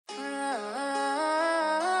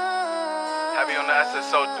Heavy on the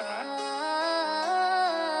SS Soldier, man.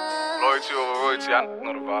 Loyalty over royalty, I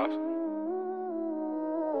know the vibes.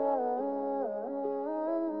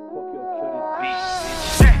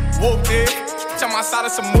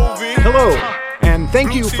 Hello, and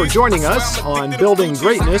thank you for joining us on Building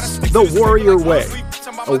Greatness the Warrior Way,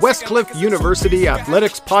 a Westcliff University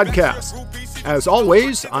athletics podcast. As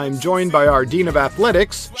always, I'm joined by our Dean of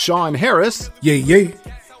Athletics, Sean Harris. Yay.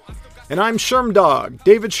 And I'm Shermdog,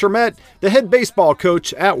 David Shermett, the head baseball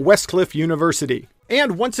coach at Westcliff University.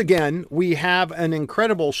 And once again, we have an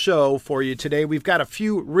incredible show for you today. We've got a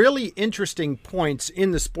few really interesting points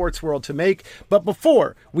in the sports world to make. But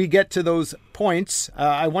before we get to those points,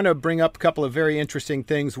 I want to bring up a couple of very interesting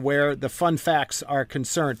things where the fun facts are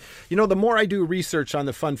concerned. You know, the more I do research on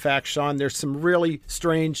the fun facts, Sean, there's some really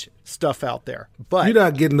strange stuff out there. But you're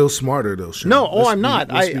not getting no smarter, though, Sean. No, I'm not.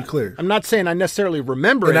 Let's be clear. I'm not saying I necessarily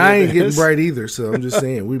remember and any I ain't of getting this. bright either, so I'm just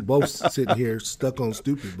saying we both sitting here stuck on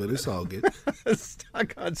stupid, but it's all good.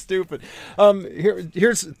 Stuck on stupid.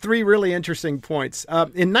 Here's three really interesting points.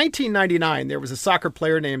 In 1999, there was a soccer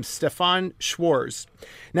player named Stefan Schwarz.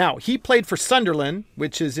 Now, he played for Sunderland,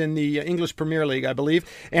 which is in the English Premier League, I believe,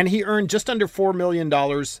 and he earned just under $4 million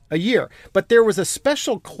a year. But there was a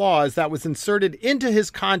special clause that was inserted into his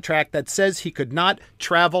contract that says he could not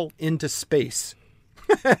travel into space.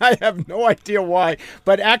 I have no idea why,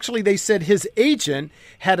 but actually they said his agent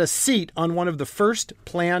had a seat on one of the first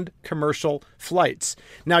planned commercial flights.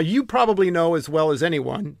 Now, you probably know as well as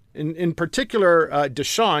anyone, in particular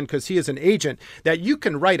Deshaun, because he is an agent, that you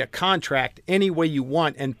can write a contract any way you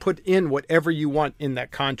want and put in whatever you want in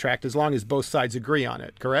that contract as long as both sides agree on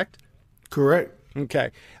it, correct? Correct.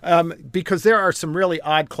 Okay. Because there are some really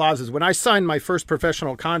odd clauses. When I signed my first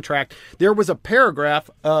professional contract, there was a paragraph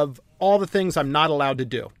of all the things I'm not allowed to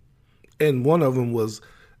do. And one of them was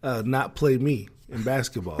not play me in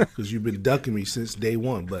basketball because you've been ducking me since day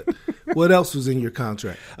one. But what else was in your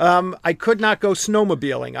contract? I could not go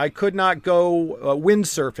snowmobiling. I could not go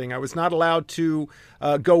windsurfing. I was not allowed to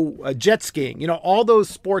go jet skiing. You know, all those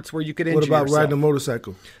sports where you could injure yourself. What about riding a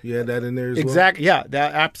motorcycle? You had that in there as well? Exactly. Yeah,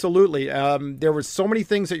 that, absolutely. There was so many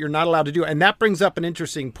things that you're not allowed to do. And that brings up an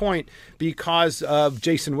interesting point because of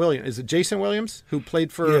Jason Williams. Is it Jason Williams who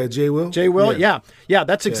played for? Yeah, Jay Will. Jay Will, yeah.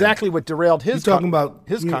 That's exactly what derailed his contract.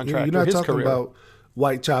 You're not talking about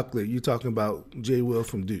white chocolate. You're talking about Jay Will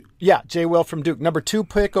from Duke. Yeah, Jay Will from Duke. Number 2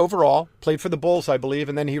 pick overall. Played for the Bulls, I believe,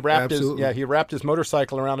 and then he wrapped his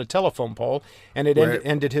motorcycle around a telephone pole, and it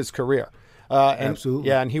ended his career. Absolutely.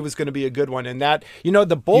 Yeah, and he was going to be a good one. And that, you know,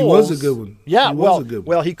 the Bulls. He was a good one. Yeah, he was a good one.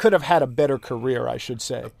 Well, he could have had a better career, I should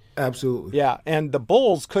say. Absolutely. Yeah, and the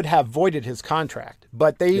Bulls could have voided his contract,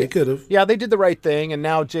 but they could have. Yeah, they did the right thing, and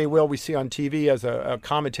now Jay Will we see on TV as a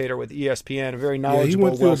commentator with ESPN, a very knowledgeable. Yeah, he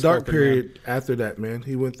went through a dark period man. After that, man.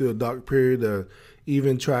 He went through a dark period.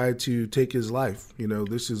 Even tried to take his life. You know,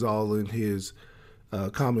 this is all in his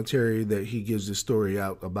commentary that he gives the story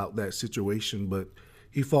out about that situation, but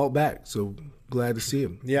he fought back. So glad to see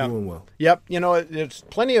him doing well. Yep. You know,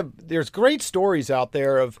 there's great stories out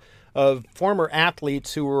there of former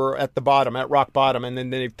athletes who were at rock bottom, and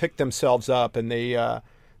then they picked themselves up and they're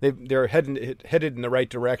headed in the right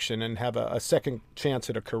direction and have a second chance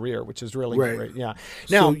at a career, which is really great. Yeah.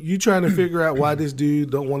 Now, so you trying to figure out why this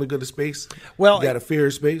dude don't want to go to space? Well, you got a fear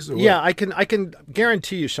of space? Or yeah, what? I can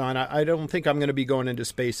guarantee you, Sean. I don't think I'm going to be going into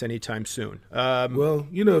space anytime soon. Well,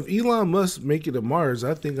 you know, if Elon Musk make it to Mars,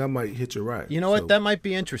 I think I might hitch a ride. You know what? That might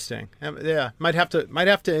be interesting. Yeah, might have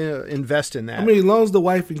to invest in that. I mean, as long as the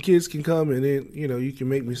wife and kids can come, and then you can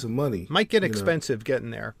make me some money. Might get expensive getting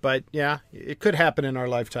there, but yeah, it could happen in our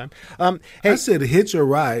lifetime. Hey, I said hitch a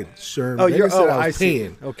ride, Sherm. I was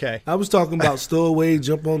paying. Okay. I was talking about stowaway,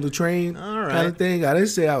 jump on the train, all right, kind of thing. I didn't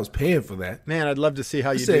say I was paying for that. Man, I'd love to see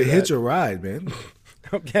how you do that. I said hitch a ride, man.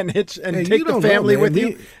 Okay, and take the family with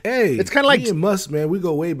you. It's kind of like me and Musk, man. We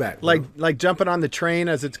go way back. Like jumping on the train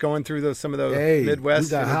as it's going through some of those Midwest.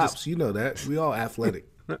 We got hops. You know that. We all athletic.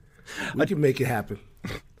 We can make it happen.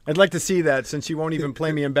 I'd like to see that since you won't even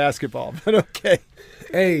play me in basketball, but okay.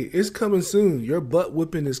 Hey, it's coming soon. Your butt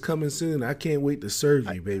whipping is coming soon. I can't wait to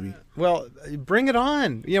serve you, baby. Well, bring it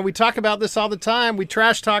on. You know, we talk about this all the time. We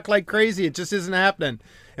trash talk like crazy. It just isn't happening.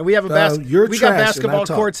 And we have we got basketball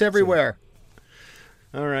courts everywhere.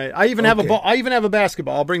 So. All right. I even have a ball. I even have a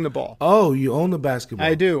basketball. I'll bring the ball. Oh, you own the basketball?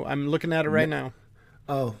 I do. I'm looking at it right now.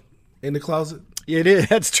 Oh, in the closet? It is.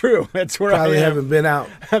 That's true. That's where Probably I am. haven't been out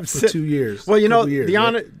for 2 years. Well, you know,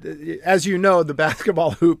 as you know, the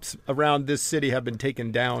basketball hoops around this city have been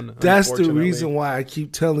taken down. That's the reason why I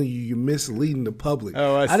keep telling you you're misleading the public.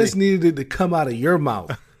 Oh, I see. I just needed it to come out of your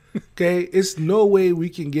mouth. Okay, it's no way we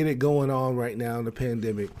can get it going on right now in the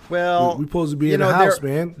pandemic. Well, we're supposed to be in the house,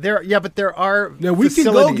 man. But there are Now we can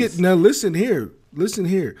go facilities. get. Now listen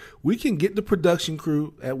here. We can get the production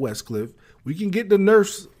crew at Westcliff. We can get the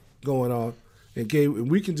nurse going on. Okay, and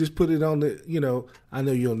we can just put it on the. I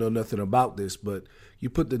know you don't know nothing about this, but you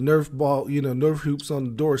put the Nerf ball, Nerf hoops on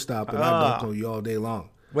the doorstop, and I dunk on you all day long.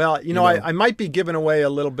 Well, I might be giving away a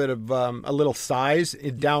little bit of a little size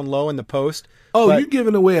down low in the post. Oh, but you're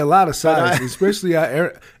giving away a lot of size, especially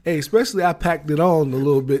I packed it on a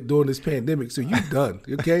little bit during this pandemic, so you done.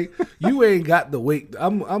 Okay, you ain't got the weight.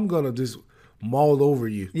 I'm gonna just maul over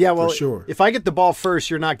you. Yeah, well, for sure. If I get the ball first,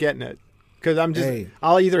 you're not getting it because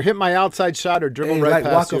I'll either hit my outside shot or dribble right like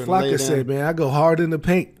past Waka you. And lay Flocka it said, in. man, I go hard in the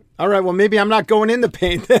paint. All right, well, maybe I'm not going in the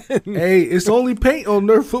paint then. Hey, it's only paint on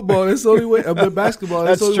Nerf football. That's the only way. Basketball.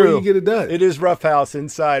 That's the only way you get it done. It is roughhouse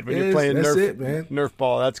inside when you're playing that's Nerf. it, man. Nerf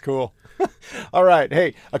ball. That's cool. All right.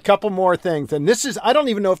 Hey, a couple more things. And I don't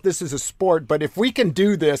even know if this is a sport, but if we can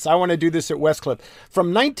do this, I want to do this at Westcliff.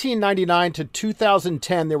 From 1999 to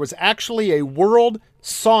 2010, there was actually a World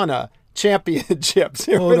Sauna Championships.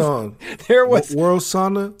 Hold on. There was World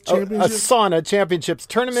Sauna a Championship? sauna championships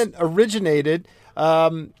tournament originated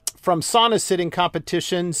from sauna sitting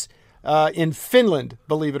competitions in Finland,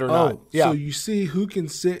 believe it or not. Yeah. So you see who can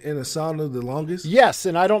sit in a sauna the longest? Yes,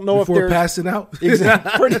 and I don't know Before if there's passing out?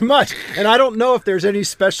 exactly, pretty much. And I don't know if there's any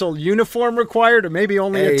special uniform required or maybe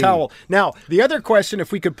only a towel. Now, the other question,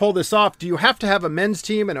 if we could pull this off, do you have to have a men's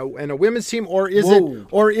team and a women's team, or is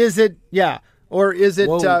it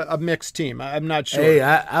a mixed team? I'm not sure. Hey,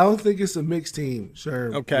 I don't think it's a mixed team,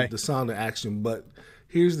 sure. Okay. With the sauna action, but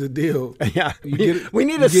here's the deal. Yeah, You we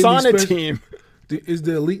need a you get any sauna special- team. Is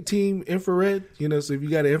the elite team infrared? So if you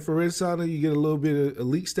got an infrared sauna, you get a little bit of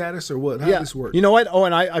elite status, or what? How does this work? You know what? Oh,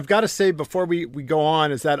 and I've got to say before we go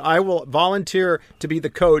on is that I will volunteer to be the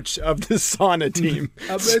coach of the sauna team.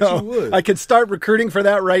 I bet you would. I could start recruiting for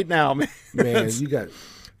that right now, man. Man, you got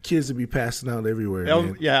kids to be passing out everywhere,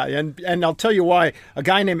 man. Yeah, and I'll tell you why. A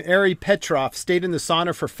guy named Ari Petrov stayed in the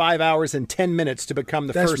sauna for 5 hours and 10 minutes to become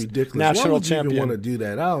the That's first ridiculous. national Why would you champion. even want to do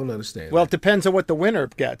that? I don't understand. Well, it depends on what the winner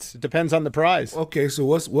gets. It depends on the prize. okay, so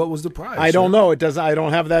what was the prize? I don't know. It does. I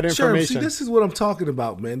don't have that Sure, information. see, this is what I'm talking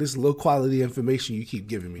about, man. This low quality information you keep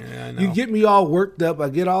giving me. Yeah, I know. You get me all worked up. I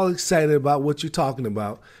get all excited about what you're talking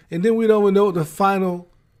about, and then we don't even know what the final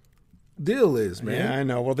deal is, man. Yeah, I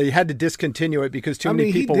know. Well, they had to discontinue it because too I many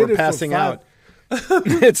mean, he people did were it for passing 5 out.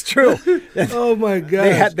 It's true. Oh my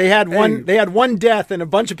god! They had one death and a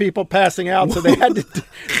bunch of people passing out, so they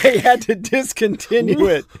had to discontinue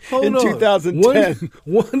it in 2010.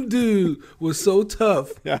 One dude was so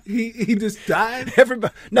tough. Yeah. He just died.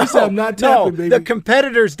 Everybody, no, He said, "I'm not tapping, baby." The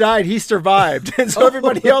competitors died. He survived, and so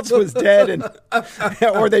everybody else was dead,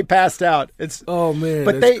 or they passed out. Oh man,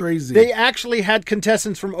 But that's crazy. They actually had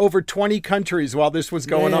contestants from over 20 countries while this was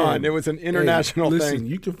going Man. on. It was an international Listen, thing.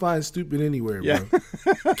 you can find stupid anywhere, Yeah. bro.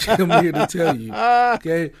 I'm here to tell you.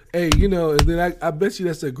 Okay. Hey, and then I bet you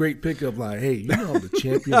that's a great pickup line. Hey, I'm the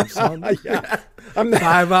champion of sauna. Yeah.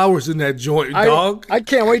 5 hours in that joint, dog. I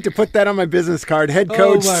can't wait to put that on my business card. Head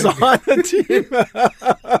coach, my sauna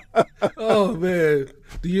team. Oh man.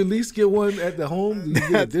 Do you at least get one at the home? Do you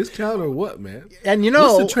get a discount or what, man? And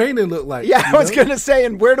What's the training look like? Yeah, I was know? going to say,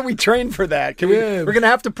 and where do we train for that? Yeah. We're going to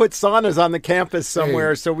have to put saunas on the campus somewhere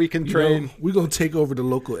Hey, so we can train. We're gonna take over the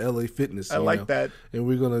local LA Fitness. I like that. And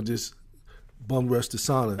we're gonna just bum rush the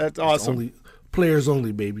sauna. That's It's awesome. Players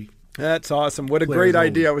only, baby. That's awesome. What a Players great only.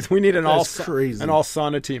 idea. We need an all crazy.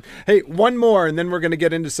 sauna team. Hey, one more, and then we're going to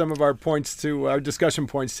get into some of our discussion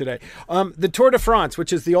points today. The Tour de France,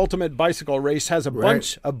 which is the ultimate bicycle race, has a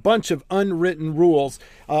bunch of unwritten rules,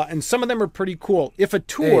 and some of them are pretty cool. If a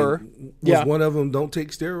tour, Was one of them don't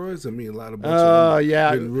take steroids? I mean, a lot of bunch of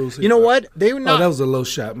yeah, written rules. you know what? They were Oh, not. that was a low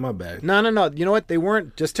shot. My bad. No. You know what? They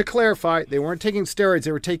weren't. Just to clarify, they weren't taking steroids.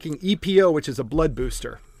 They were taking EPO, which is a blood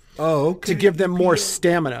booster. Oh, okay. To give them more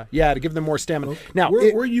stamina. Yeah, to give them more stamina. Okay. Now,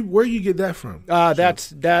 where you get that from?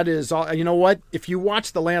 that is all. You know what? If you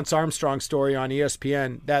watch the Lance Armstrong story on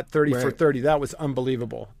ESPN, that 30 for 30, that was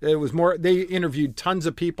unbelievable. It was more. They interviewed tons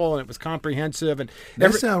of people, and it was comprehensive. And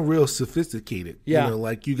That sounds real sophisticated. Yeah.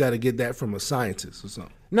 Like you got to get that from a scientist or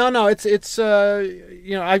something. No, it's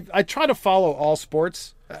I try to follow all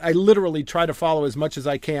sports. I literally try to follow as much as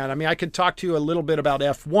I can. I mean, I could talk to you a little bit about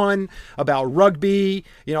F1, about rugby,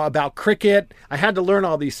 about cricket. I had to learn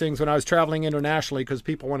all these things when I was traveling internationally because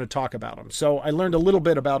people want to talk about them. So I learned a little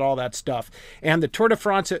bit about all that stuff. And the Tour de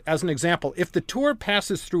France, as an example, if the Tour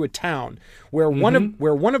passes through a town where one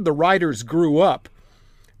of the riders grew up,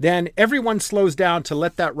 then everyone slows down to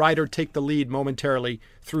let that rider take the lead momentarily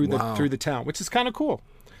through the town, which is kind of cool.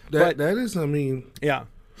 That is, I mean, yeah.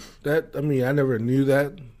 I never knew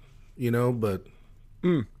that, but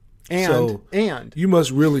And you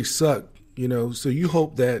must really suck, So you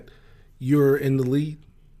hope that you're in the lead,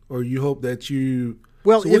 or you hope that you.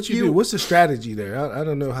 Well, so what you do? What's the strategy there? I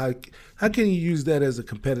don't know how can you use that as a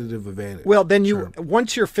competitive advantage? Well, then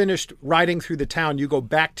once you're finished riding through the town, you go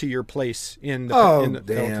back to your place in the.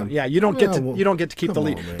 Damn. Yeah, you don't get to keep the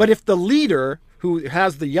lead. Man. But if the leader, who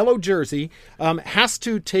has the yellow jersey, has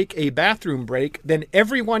to take a bathroom break, then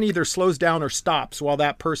everyone either slows down or stops while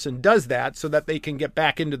that person does that, so that they can get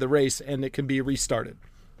back into the race and it can be restarted.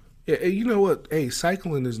 Yeah, you know what? Hey,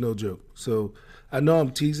 cycling is no joke. So I know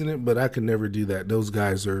I'm teasing it, but I could never do that. Those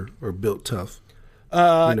guys are built tough.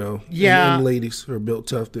 Yeah. And ladies are built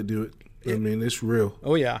tough to do it. I mean, it's real.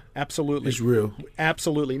 Oh, yeah, absolutely. It's real.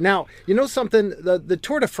 Absolutely. Now, you know something? The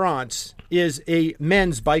Tour de France is a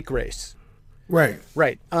men's bike race. Right.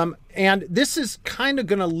 Right. And this is kind of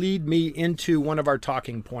going to lead me into one of our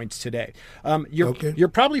talking points today. You're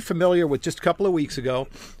probably familiar with just a couple of weeks ago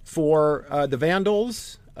for the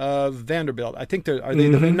Vandals of Vanderbilt. I think they're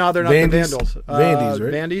not the Vandals. Vandies,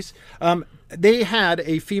 right? Vandies. They had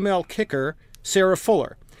a female kicker, Sarah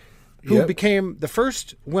Fuller, who became the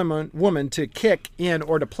first woman to kick in,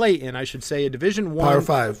 or to play in, I should say, a Division I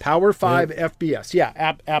Power 5 FBS.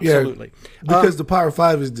 Yeah, absolutely. Yeah, because the Power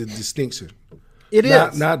 5 is the distinction. It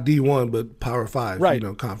is not D1, but Power 5,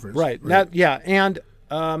 conference. Right. And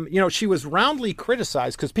she was roundly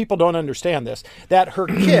criticized, because people don't understand this, that her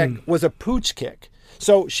kick was a pooch kick.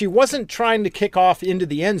 So she wasn't trying to kick off into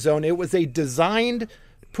the end zone. It was a designed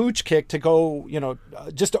pooch kick to go,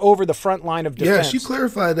 just over the front line of defense. Yeah, she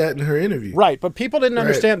clarified that in her interview. Right, but people didn't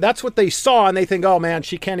understand. That's what they saw, and they think, oh man,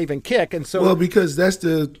 she can't even kick. And so, well, because that's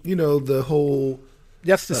the whole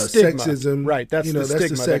that's the stigma. Sexism, right? That's the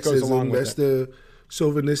stigma sexism, that goes along with that's the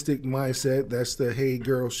chauvinistic mindset. That's the hey,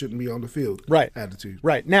 girls shouldn't be on the field attitude.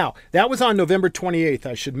 Right. Now, that was on November 28th,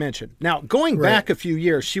 I should mention. Now, going back a few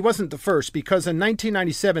years, she wasn't the first, because in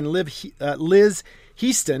 1997, Liz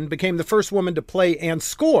Heaston became the first woman to play and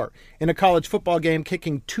score in a college football game,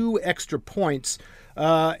 kicking 2 extra points.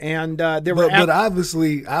 But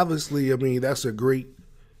obviously, I mean, that's a great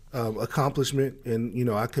accomplishment, and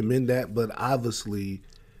I commend that. But obviously,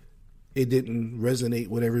 it didn't resonate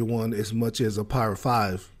with everyone as much as a Power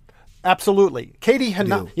 5. Absolutely. Katie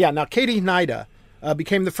Hnida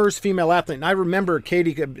became the first female athlete. And I remember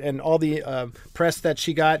Katie and all the press that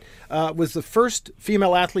she got, was the first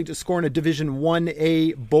female athlete to score in a Division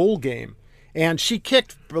 1A bowl game. And she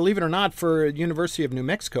kicked, believe it or not, for University of New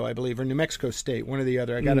Mexico, I believe, or New Mexico State, one or the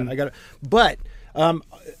other. I got it. But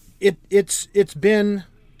it's been,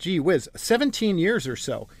 gee whiz, 17 years or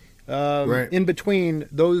so. In between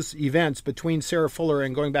those events, between Sarah Fuller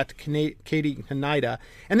and going back to Katie Hnida.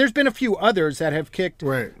 And there's been a few others that have kicked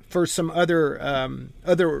for some other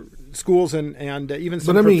schools and even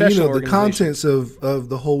some professional organizations. The contents of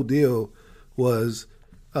the whole deal was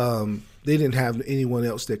they didn't have anyone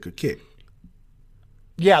else that could kick.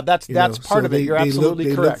 Yeah, that's part of it. You're absolutely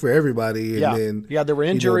correct. They looked for everybody, and then there were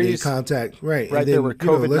injuries. Contact, right? And then, there were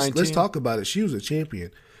COVID-19. Let's talk about it. She was a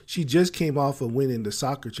champion. She just came off of winning the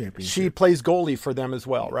soccer championship. She plays goalie for them as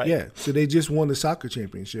well, right? Yeah. So they just won the soccer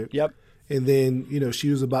championship. Yep. And then, she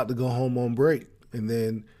was about to go home on break. And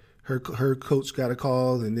then her coach got a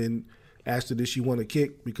call and then asked her, did she want to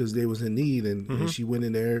kick, because they was in need. And she went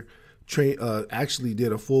in there, actually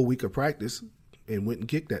did a full week of practice and went and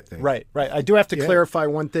kicked that thing. Right. I do have to clarify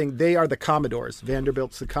one thing. They are the Commodores.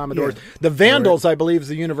 Vanderbilt's the Commodores. Yeah. The Vandals, I believe, is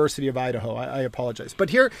the University of Idaho. I apologize. But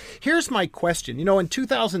here's my question. In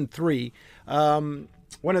 2003, one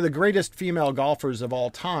of the greatest female golfers of all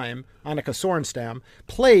time, Annika Sorenstam,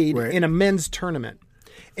 played in a men's tournament.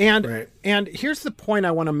 And here's the point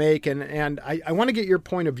I want to make, and I want to get your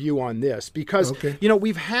point of view on this, because,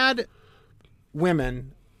 we've had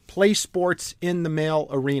women play sports in the male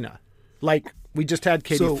arena. Like, we just had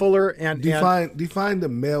Katie Fuller and define the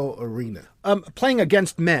male arena. Playing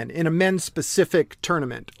against men in a men's specific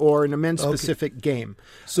tournament or in a men's specific game.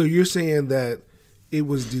 So you're saying that it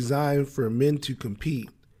was designed for men to compete,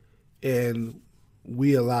 and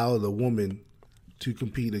we allow the woman to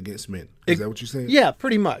compete against men. Is that what you're saying? Yeah,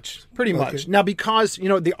 pretty much. Now, because,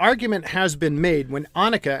 the argument has been made when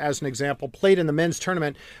Annika, as an example, played in the men's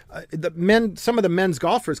tournament, some of the men's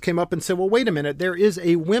golfers came up and said, well, wait a minute, there is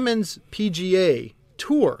a women's PGA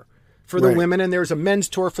tour for the women, and there's a men's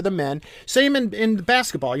tour for the men. Same in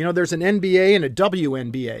basketball. There's an NBA and a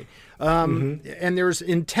WNBA. And there's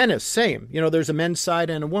in tennis, same. There's a men's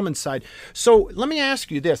side and a women's side. So let me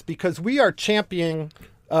ask you this, because we are championing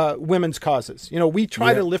women's causes. You know, we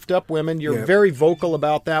try to lift up women. You're very vocal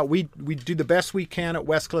about that. We do the best we can at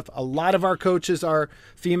Westcliff. A lot of our coaches are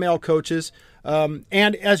female coaches.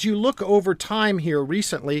 And as you look over time here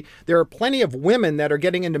recently, there are plenty of women that are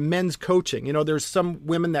getting into men's coaching. You know, there's some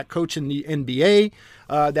women that coach in the NBA,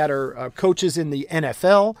 that are coaches in the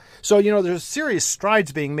NFL. So, you know, there's serious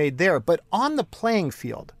strides being made there. But on the playing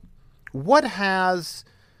field, what have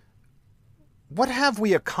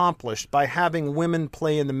we accomplished by having women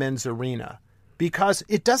play in the men's arena? Because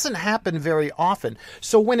it doesn't happen very often.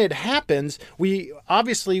 So when it happens, we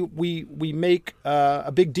make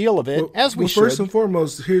a big deal of it, as we should. First and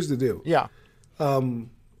foremost, here's the deal. Yeah.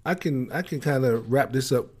 I can kind of wrap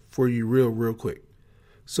this up for you real quick.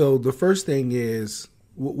 So the first thing is,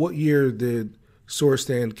 what year did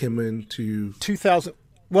Sorstan come into? 2000.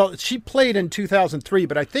 Well, she played in 2003,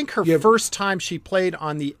 but I think her first time she played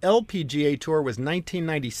on the LPGA Tour was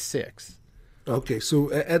 1996. Okay, so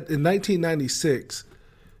in 1996,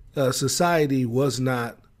 society was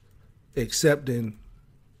not accepting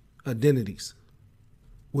identities,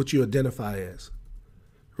 what you identify as,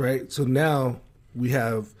 right? So now we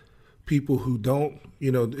have people who don't,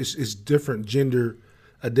 you know, it's different gender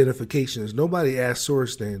identifications. Nobody asked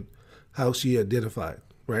Sorstan how she identified,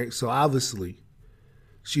 right? So obviously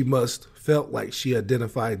she must felt like she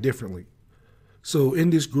identified differently. So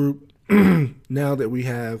in this group, now that we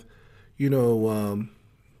have, you know,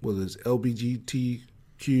 what is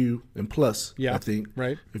LGBTQ and plus, I think,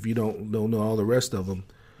 right. If you don't know all the rest of them,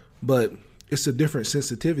 but it's a different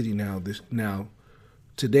sensitivity now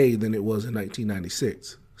today than it was in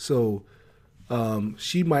 1996. So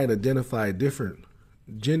she might identify different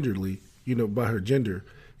genderly, you know, by her gender,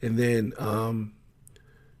 and then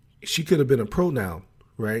she could have been a pronoun,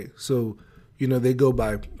 right? So, you know, they go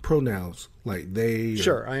by pronouns like they,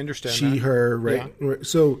 sure, I understand she, that. her, right? Yeah.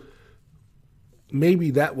 So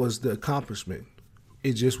maybe that was the accomplishment.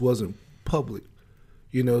 It just wasn't public,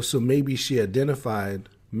 you know. So maybe she identified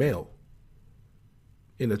male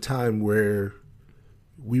in a time where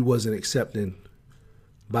we wasn't accepting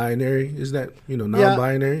binary. Is that, you know,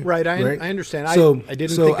 non-binary? Yeah, right. I understand. So I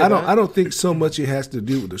didn't. So think of that. I don't think so much it has to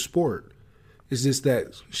do with the sport. It's just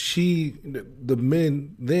that the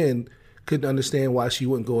men then couldn't understand why she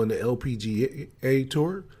wouldn't go in the LPGA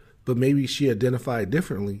tour, but maybe she identified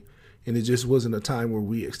differently. And it just wasn't a time where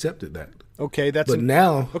we accepted that. Okay,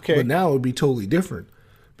 now it would be totally different,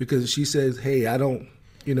 because she says, "Hey, I don't,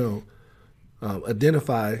 you know,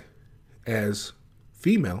 identify as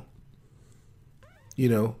female." You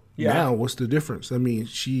know, now what's the difference? I mean,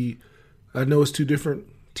 I know it's two different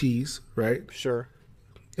T's, right? Sure.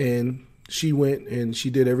 And she went and she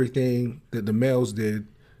did everything that the males did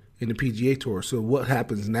in the PGA Tour. So what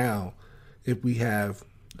happens now if we have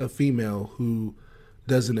a female who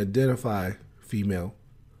doesn't identify female,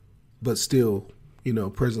 but still, you know,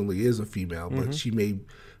 presently is a female, but she may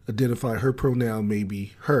identify her pronoun may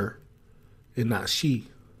be her and not she.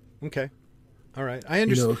 Okay. All right. I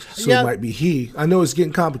understand. You know, so it might be he. I know it's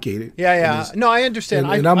getting complicated. Yeah. No, I understand.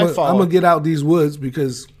 And I'm going to get out these woods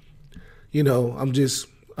because, you know, I'm just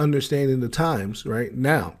understanding the times right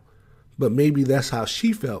now. But maybe that's how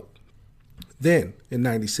she felt then in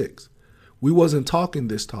 96. We wasn't talking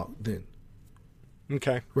this talk then.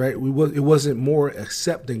 Okay. Right? It wasn't more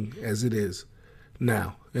accepting as it is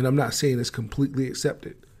now. And I'm not saying it's completely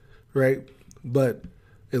accepted, right? But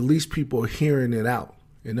at least people are hearing it out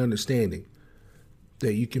and understanding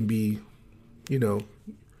that you can be, you know,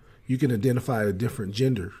 you can identify a different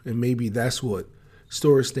gender. And maybe that's what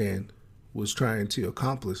Sorstan was trying to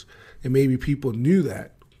accomplish. And maybe people knew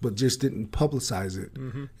that, but just didn't publicize it.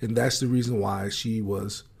 And that's the reason why she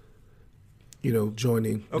was, you know,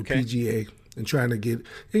 joining the PGA and trying to get,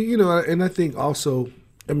 and, you know, and I think also,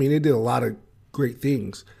 I mean, it did a lot of great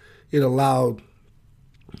things. It allowed,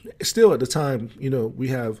 still at the time, you know, we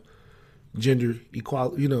have gender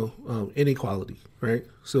equality, you know, inequality, right?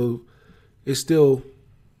 So it's still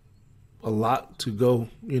a lot to go,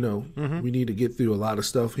 you know. We need to get through a lot of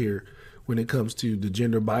stuff here when it comes to the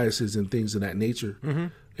gender biases and things of that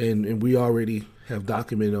nature. And we already have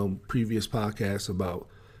documented on previous podcasts about,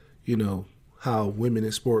 you know, how women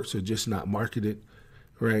in sports are just not marketed,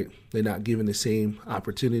 right? They're not given the same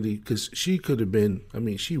opportunity, because she could have been, I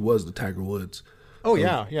mean, she was the Tiger Woods. Oh,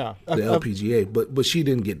 yeah. The LPGA, but she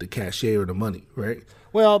didn't get the cachet or the money, right?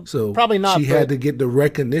 Well, so probably not. She had to get the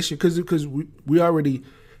recognition, because we already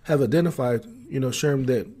have identified, you know, Sherm,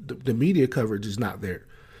 that the media coverage is not there.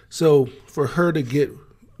 So for her to get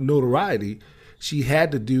notoriety, she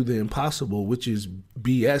had to do the impossible, which is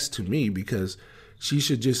BS to me, because she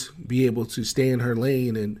should just be able to stay in her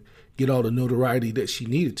lane and get all the notoriety that she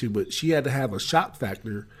needed to, but she had to have a shock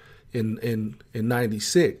factor in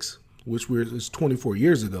 '96, which was 24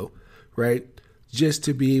 years ago, right? Just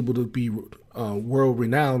to be able to be world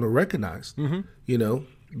renowned or recognized, you know,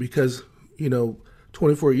 because, you know,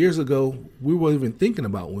 24 years ago, we weren't even thinking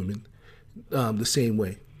about women the same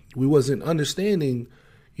way. We wasn't understanding,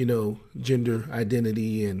 you know, gender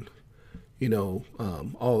identity and, you know,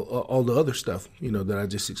 all the other stuff, you know, that I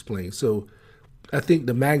just explained. So I think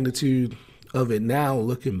the magnitude of it now,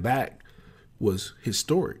 looking back, was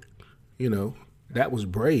historic. You know, that was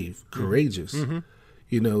brave, courageous.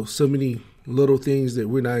 You know, so many little things that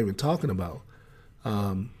we're not even talking about.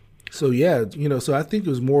 So yeah, you know, so I think it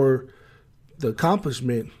was more, the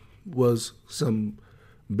accomplishment was some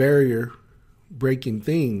barrier breaking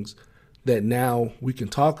things that now we can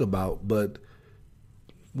talk about. But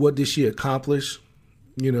what did she accomplish,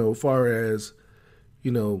 you know, as far as,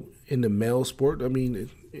 you know, in the male sport? I mean,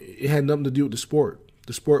 it had nothing to do with the sport.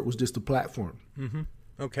 The sport was just a platform.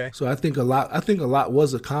 Okay. So I think a lot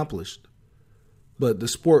was accomplished, but the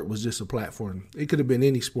sport was just a platform. It could have been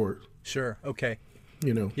any sport, Sure. Okay.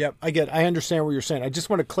 you know. Yep, I understand what you're saying. I just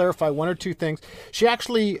want to clarify one or two things. She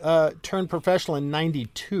actually turned professional in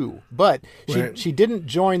 '92, but Right. she didn't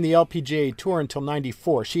join the LPGA Tour until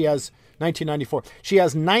 '94. She has 1994. She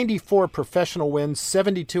has 94 professional wins,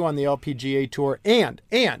 72 on the LPGA Tour, and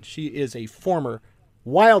she is a former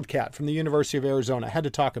Wildcat from the University of Arizona. I had to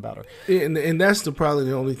talk about her. And that's probably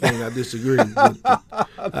the only thing I disagree with out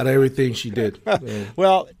of everything she did.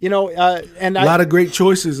 Well, you know, and A lot of great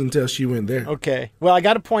choices until she went there. Okay. Well, I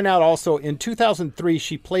got to point out also, in 2003,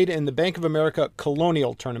 she played in the Bank of America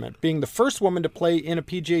Colonial Tournament, being the first woman to play in a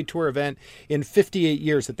PGA Tour event in 58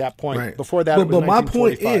 years at that point. Right. Before that, it was but my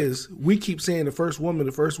point 1945. is, we keep saying the first woman,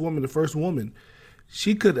 the first woman, the first woman.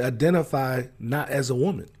 She could identify not as a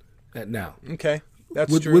woman at now. Okay. That's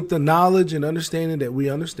with, true. with the knowledge and understanding that we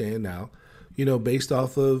understand now, you know, based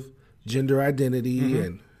off of gender identity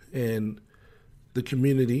Mm-hmm. and the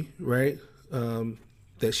community, right?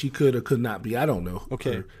 That she could or could not be. I don't know.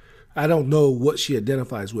 Okay. Or I don't know what she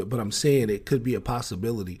identifies with, but I'm saying it could be a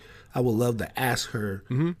possibility. I would love to ask her,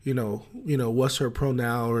 you know, what's her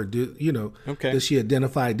pronoun, or Okay. does she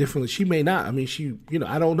identify differently? She may not. I mean,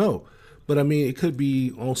 I don't know, but I mean, it could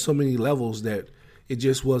be on so many levels that it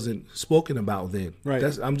just wasn't spoken about then. Right.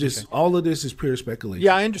 All of this is pure speculation.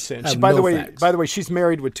 Yeah, I understand. I have By no the way, facts. she's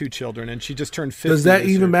married with 2 children, and she just turned 50. Does that this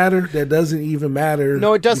even year. matter? That doesn't even matter.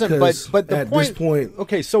 No, it doesn't, because but the at point- this point,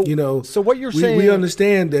 okay, so- you know, so what you're we saying-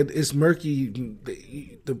 understand that it's murky.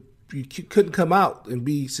 You couldn't come out and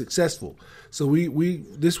be successful. So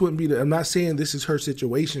this wouldn't be. I'm not saying this is her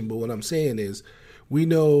situation, but what I'm saying is, we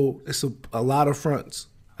know it's a lot of fronts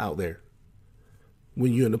out there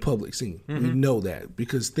when you're in the public scene. We know that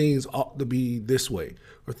because things ought to be this way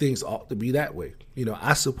or things ought to be that way. You know,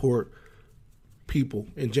 I support people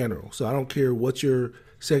in general. So I don't care what your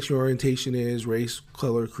sexual orientation is, race,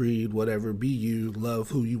 color, creed, whatever. Be you, love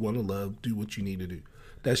who you want to love, do what you need to do.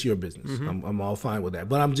 That's your business. I'm all fine with that.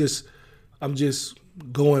 But I'm just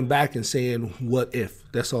going back and saying, what if?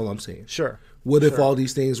 That's all I'm saying. Sure. What if all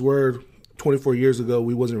these things were 24 years ago,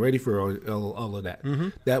 we wasn't ready for all of that?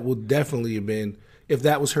 That would definitely have been, if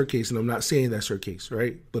that was her case, and I'm not saying that's her case,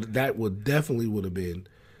 right? But that would have been,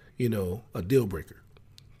 you know, a deal breaker.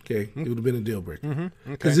 Okay? It would have been a deal breaker.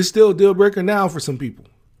 Because it's still a deal breaker now for some people,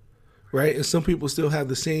 right? And some people still have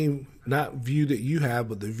the same, not view that you have,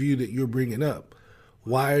 but the view that you're bringing up.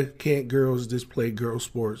 Why can't girls just play girl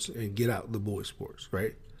sports and get out the boy sports,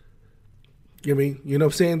 right? You know what I mean? You know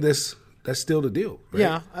what I'm saying? That's still the deal,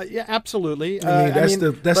 right? Yeah, absolutely. I mean, that's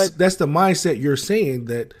but- that's the mindset you're saying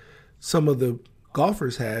that some of the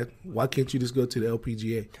golfers had. Why can't you just go to the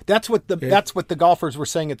LPGA? That's what the golfers were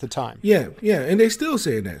saying at the time. Yeah, and they still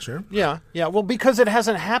saying that, sure. Yeah. Well, because it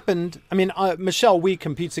hasn't happened. I mean, Michelle Wee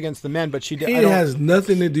competes against the men, but she did. It has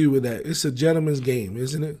nothing to do with that. It's a gentleman's game,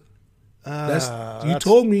 isn't it? You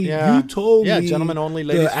told me. yeah. Yeah, me. gentlemen only, The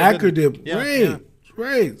ladies forbidden. acronym, Yeah,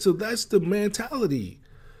 right. So that's the mentality.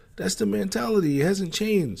 It hasn't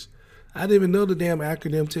changed. I didn't even know the damn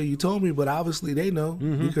acronym till you told me, but obviously they know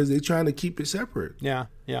because they're trying to keep it separate. Yeah.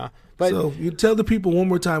 But So you tell the people one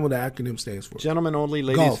more time what the acronym stands for. gentlemen only,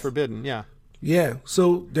 ladies Golf. forbidden. Yeah. Yeah.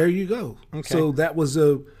 So there you go. Okay. So that was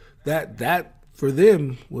that for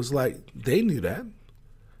them was like they knew that.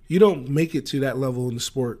 You don't make it to that level in the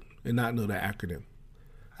sport and not know that acronym.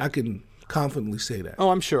 I can confidently say that. Oh,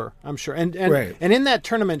 I'm sure. And Right. and in that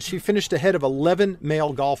tournament, she finished ahead of 11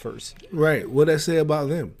 male golfers. Right. What did I say about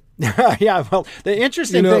them? Yeah. Well, the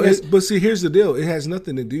interesting You know, thing is, but see, here's the deal. It has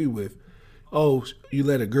nothing to do with, oh, you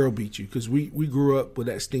let a girl beat you, because we grew up with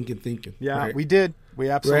that stinking thinking. Yeah, right? we did. We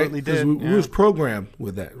absolutely Right? 'Cause did. we was programmed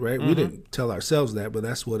with that, right? We didn't tell ourselves that, but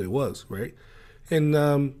that's what it was, right? And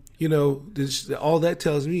all that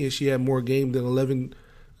tells me is she had more game than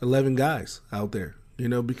 11 guys out there,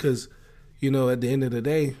 because at the end of the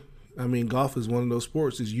day, I mean, golf is one of those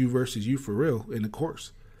sports, is you versus you for real in the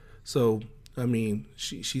course. So I mean,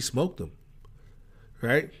 she smoked them,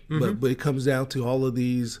 right? But it comes down to all of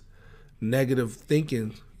these negative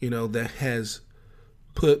thinking, that has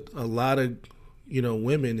put a lot of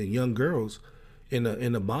women and young girls in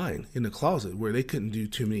a bind, in a closet where they couldn't do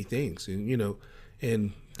too many things,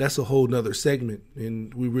 and that's a whole nother segment,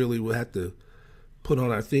 and we really will have to put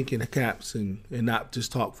on our thinking caps and not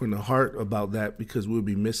just talk from the heart about that, because we'll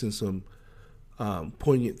be missing some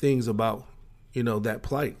poignant things about that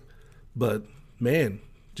plight. But man,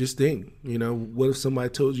 just think, what if somebody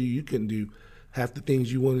told you couldn't do half the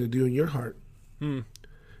things you wanted to do in your heart and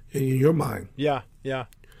in your mind? Yeah.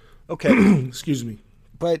 Okay. Excuse me.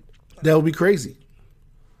 But That would be crazy.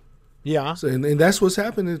 yeah. So, and that's what's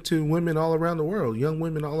happening to women all around the world, young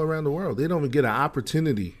women all around the world. They don't even get an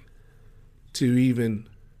opportunity to even,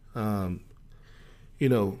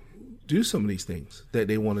 do some of these things that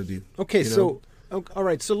they want to do. Okay, so all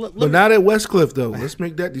right. So let But not at Westcliff, though. Let's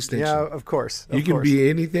make that distinction. yeah, of course. You can be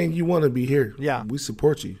anything you want to be here. Yeah. We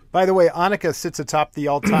support you. By the way, Annika sits atop the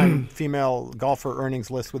all-time female golfer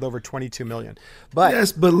earnings list with over 22 million. But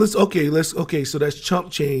Yes, but so that's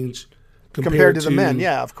chump change compared to the men,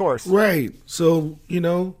 yeah, of course. Right. So,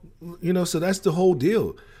 so that's the whole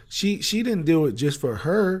deal. She didn't do it just for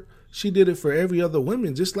her. She did it for every other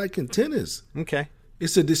woman, just like in tennis. Okay.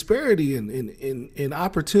 It's a disparity in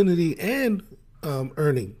opportunity and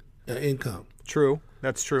earning income. True.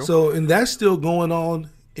 That's true. So, and that's still going on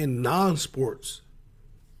in non-sports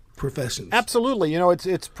professions. Absolutely.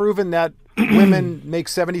 It's proven that women make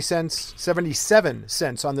 77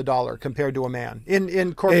 cents on the dollar compared to a man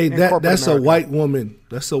in corporate. Hey, that's America. a white woman.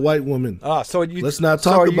 That's a white woman. So Let's not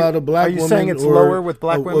talk about a black woman. Are you saying it's or lower with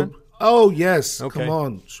black women? Oh yes. Okay. Come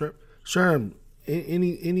on, Sherm.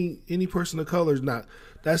 Any person of color is not.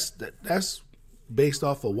 That's based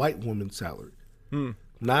off a white woman's salary.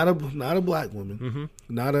 Not a black woman.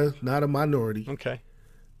 Not a minority. Okay.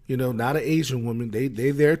 Not an Asian woman. They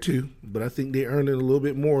there too, but I think they earn it a little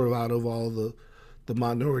bit more out of all the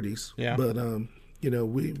minorities. Yeah. But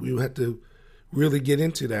we have to really get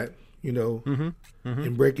into that,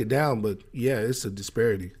 and break it down. But yeah, it's a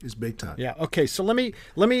disparity. It's big time. Yeah. Okay. So let me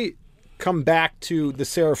come back to the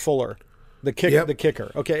Sarah Fuller, the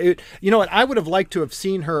kicker. Okay. You know what? I would have liked to have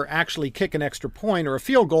seen her actually kick an extra point or a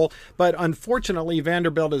field goal, but unfortunately,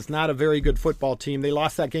 Vanderbilt is not a very good football team. They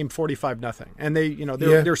lost that game 45-0, and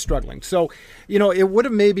they're struggling. So, it would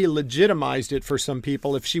have maybe legitimized it for some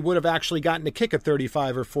people if she would have actually gotten to kick a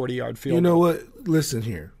 35 or 40-yard field goal. You know what? Listen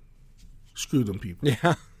here. Screw them people.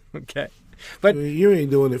 Yeah. Okay. But You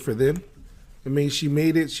ain't doing it for them. I mean, she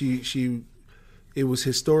made it. It was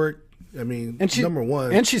historic. I mean, number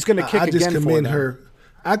one, and she's going to kick I just again commend for her.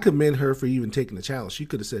 I commend her for even taking the challenge. She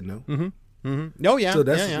could have said no. Oh yeah. So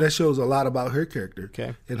yeah. that shows a lot about her character,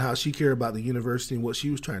 Okay. and how she cared about the university and what she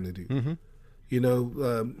was trying to do.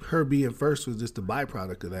 Her being first was just a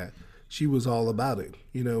byproduct of that. She was all about it.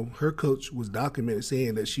 Her coach was documented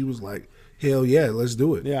saying that she was like, "Hell yeah, let's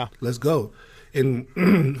do it. Yeah. Let's go." And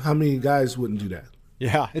how many guys wouldn't do that?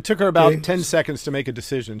 Yeah, it took her about 10 seconds to make a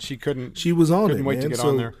decision. She couldn't. She was on couldn't it, wait man. to get So,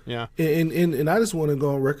 on there. Yeah, and I just want to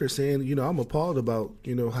go on record saying, I'm appalled about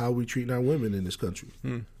how we treat our women in this country,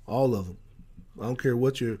 all of them. I don't care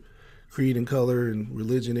what your creed and color and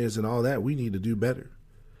religion is and all that. We need to do better.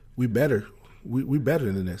 We better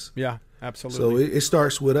than this. yeah, So absolutely. it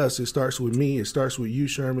starts with us. It starts with me. It starts with you,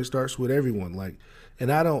 Sherman. It starts with everyone.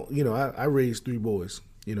 And I don't, I raised 3 boys.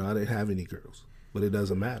 I didn't have any girls, but it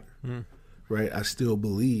doesn't matter. Right? I still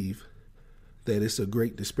believe that it's a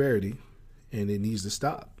great disparity and it needs to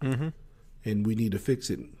stop. And we need to fix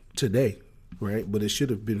it today, right? But it should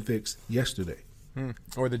have been fixed yesterday.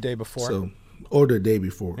 Or the day before. Or the day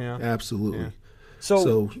before. Yeah. Absolutely. Yeah.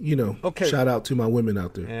 So, okay. shout out to my women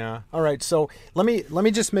out there. Yeah. All right. So let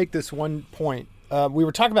me just make this one point. We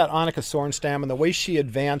were talking about Annika Sorenstam and the way she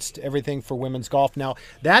advanced everything for women's golf. Now,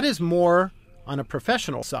 that is more on a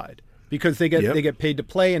professional side, because they get paid to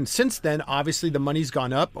play. And since then, obviously, the money's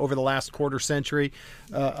gone up over the last quarter century.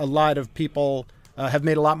 A lot of people have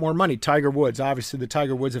made a lot more money. Tiger Woods, obviously, the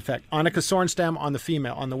Tiger Woods effect. Annika Sorenstam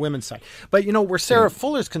on the women's side. But, where Sarah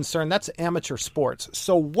Fuller's concerned, that's amateur sports.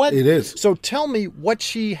 So what? It is. So tell me what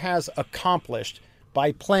she has accomplished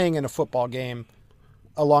by playing in a football game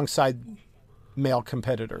alongside male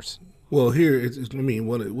competitors. Well, here,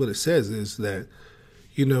 what it says is that,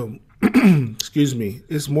 excuse me,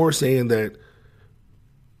 it's more saying that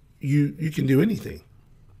you can do anything.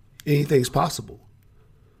 Anything's possible.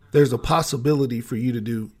 There's a possibility for you to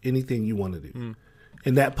do anything you want to do. Mm.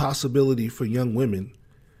 And that possibility for young women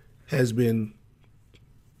has been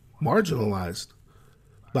marginalized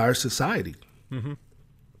by our society. Mm-hmm.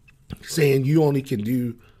 Saying you only can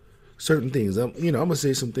do certain things. I'm going to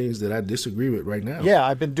say some things that I disagree with right now. Yeah,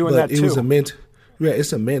 I've been doing that too.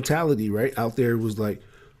 It's a mentality, right? Out there, it was like,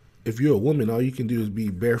 if you're a woman, all you can do is be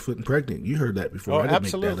barefoot and pregnant. You heard that before. Oh,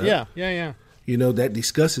 absolutely. Yeah. That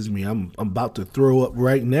disgusts me. I'm about to throw up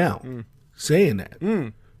right now saying that.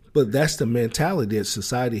 Mm. But that's the mentality that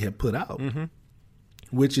society had put out,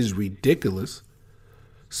 which is ridiculous.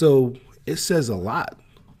 So it says a lot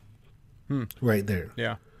right there.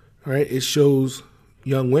 Yeah. Right? It shows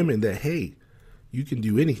young women that, hey, you can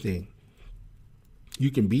do anything.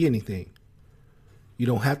 You can be anything. You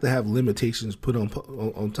don't have to have limitations put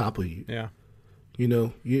on top of you. Yeah.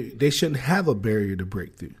 They shouldn't have a barrier to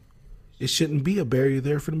break through. It shouldn't be a barrier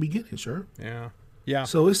there from the beginning, sure. Yeah. Yeah.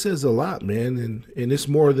 So it says a lot, man, and it's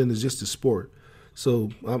more than just a sport.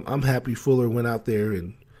 So I'm happy Fuller went out there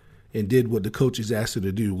and did what the coaches asked her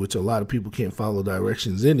to do, which a lot of people can't follow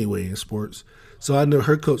directions anyway in sports. So I know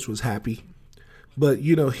her coach was happy. But,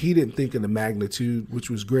 he didn't think of the magnitude, which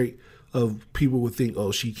was great, of people would think,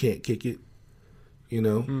 oh, she can't kick it. He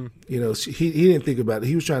didn't think about it.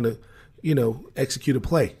 He was trying to, execute a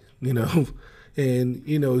play, And,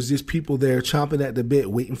 it's just people there chomping at the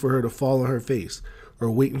bit, waiting for her to fall on her face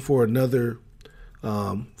or waiting for another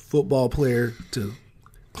football player to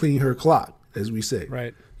clean her clock, as we say.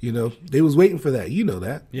 Right. They was waiting for that. You know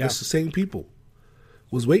that. Yeah. It's the same people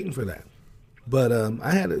was waiting for that. But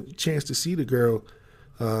I had a chance to see the girl.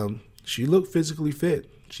 She looked physically fit.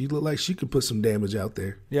 She looked like she could put some damage out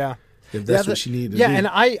there. Yeah. If that's what she needed to do. Yeah, and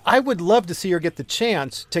I would love to see her get the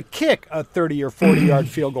chance to kick a 30 or 40-yard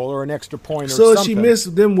field goal or an extra point or something. So if she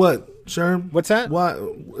missed, then what, Sherm? What's that? Why?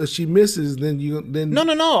 If she misses, then No.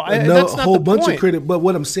 That's not a whole bunch of criticism. But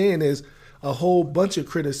what I'm saying is a whole bunch of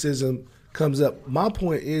criticism comes up. My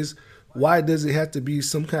point is, why does it have to be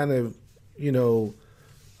some kind of,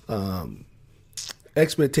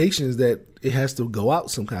 expectations that it has to go out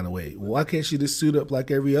some kind of way? Why can't she just suit up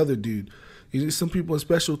like every other dude? Some people in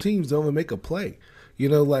special teams don't even make a play,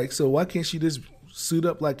 so why can't she just suit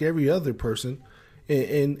up like every other person?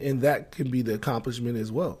 And that can be the accomplishment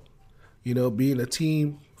as well. Being a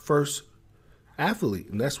team first athlete.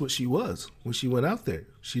 And that's what she was when she went out there.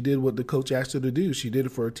 She did what the coach asked her to do. She did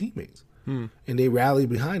it for her teammates. And they rallied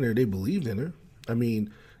behind her. They believed in her. I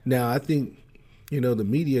mean, now I think, the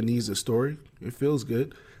media needs a story. It feels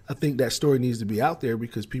good. I think that story needs to be out there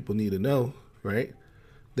because people need to know, right,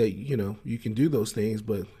 that, you can do those things,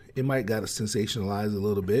 but it might got to sensationalize a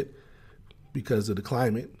little bit because of the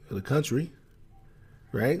climate of the country,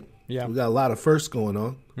 right? Yeah. We got a lot of firsts going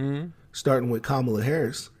on, starting with Kamala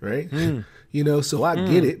Harris, right? So I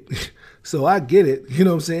get it. You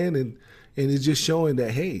know what I'm saying? And it's just showing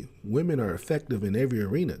that, hey, women are effective in every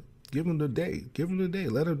arena. Give them the day.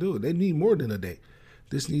 Let them do it. They need more than a day.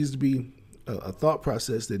 This needs to be a thought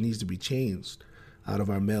process that needs to be changed out of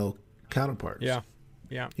our male counterparts. Yeah.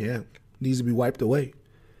 Needs to be wiped away.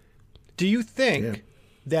 Do you think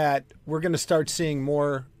that we're going to start seeing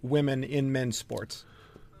more women in men's sports?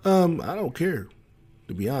 I don't care,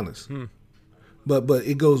 to be honest. But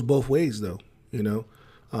it goes both ways, though. We know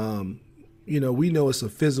it's a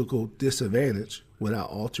physical disadvantage without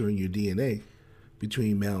altering your DNA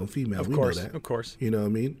between male and female. We know that. Of course. You know what I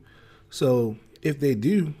mean? So if they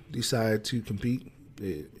do decide to compete,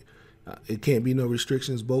 it can't be no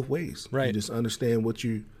restrictions both ways. Right. You just understand what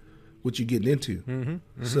you're getting into.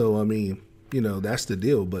 So, I mean, that's the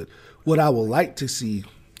deal. But what I would like to see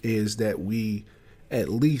is that we at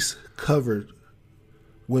least covered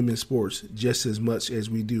women's sports just as much as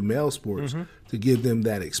we do male sports to give them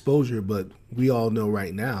that exposure. But we all know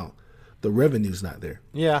right now the revenue's not there.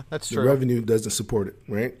 Yeah, that's true. The revenue doesn't support it,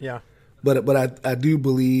 right? Yeah. But I do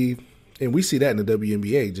believe, and we see that in the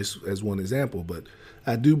WNBA just as one example, but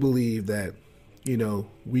I do believe that,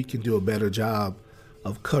 we can do a better job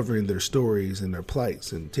of covering their stories and their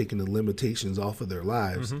plights and taking the limitations off of their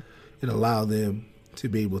lives and allow them to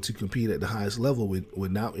be able to compete at the highest level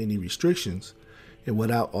without any restrictions and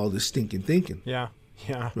without all this stinking thinking. Yeah.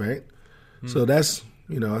 Right? So that's,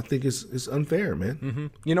 I think it's unfair,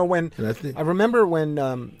 man. I remember when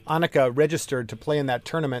Annika registered to play in that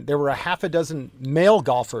tournament, there were a half a dozen male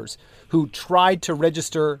golfers who tried to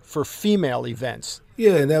register for female events.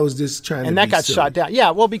 Yeah, and that was just trying to and that got silly. shot down. Yeah,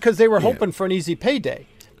 well, because they were hoping for an easy payday.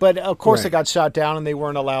 But of course, Right. it got shot down, and they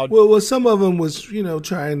weren't allowed. Well, some of them was,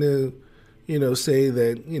 trying to, say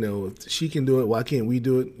that, if she can do it, why can't we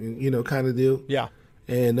do it? And, kind of deal. Yeah.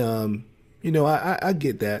 And I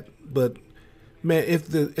get that, but man, if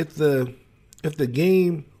the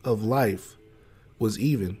game of life was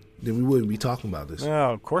even, then we wouldn't be talking about this.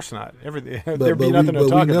 No, of course not. Everything But, there'd be but nothing we, to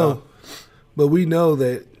but talk we know, about. but we know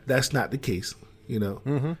that that's not the case,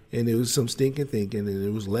 Mm-hmm. And it was some stinking thinking, and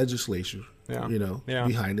it was legislature, Yeah. Yeah.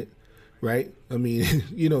 behind it, right? I mean,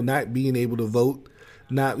 not being able to vote,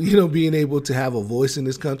 not being able to have a voice in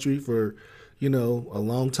this country for a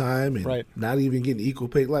long time, and Right. not even getting equal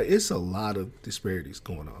pay. Like, it's a lot of disparities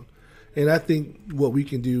going on, and I think what we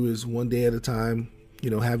can do is one day at a time,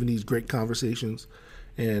 having these great conversations,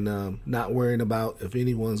 and not worrying about if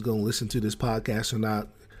anyone's going to listen to this podcast or not,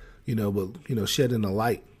 but shedding a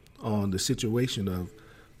light on the situation of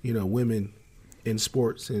women in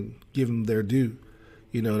sports and give them their due,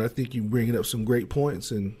 and I think you bringing up some great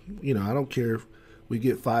points, and I don't care if we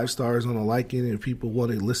get 5 stars on a liking and if people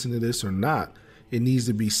want to listen to this or not. It needs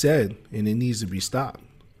to be said and it needs to be stopped.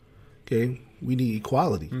 Okay, we need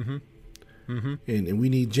equality, and we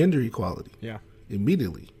need gender equality. Yeah.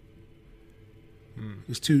 Immediately.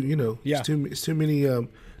 It's too Yeah. it's too many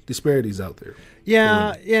disparities out there.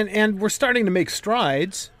 Yeah, and we're starting to make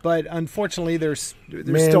strides, but unfortunately, there's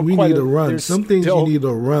Man, still we quite need a, to run. there's Some things still- you need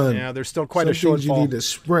to run. Yeah, there's still quite a Some things you shortfall. need to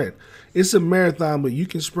sprint. It's a marathon, but you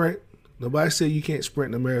can sprint. Nobody said you can't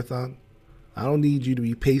sprint in a marathon. I don't need you to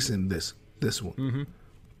be pacing this one.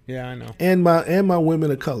 Yeah, I know. And my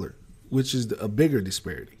women of color, which is a bigger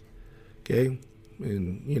disparity. Okay,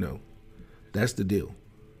 and that's the deal.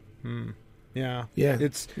 Yeah, Yeah,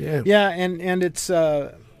 It's yeah. and it's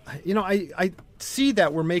I see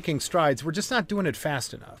that we're making strides. We're just not doing it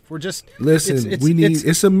fast enough. We're just Listen,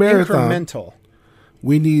 it's a marathon. Incremental.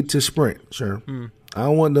 We need to sprint, sure. I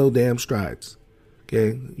don't want no damn strides.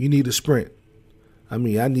 Okay, you need to sprint. I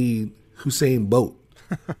mean, I need Usain Bolt,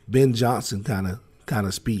 Ben Johnson kind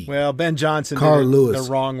of speed. Well, Ben Johnson Carl did it Lewis.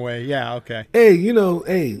 the wrong way. Yeah, okay. Hey,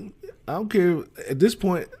 I don't care. At this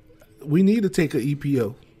point, we need to take an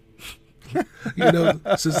EPO.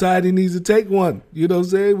 Society needs to take one. You know what I'm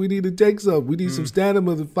saying? We need to take some. We need some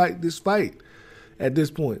stamina to fight this fight at this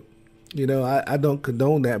point. I don't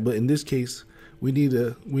condone that, but in this case, we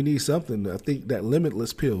need something. I think that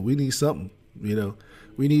limitless pill, we need something.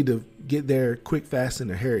 We need to get there quick, fast, in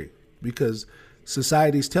a hurry, because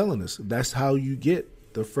society's telling us that's how you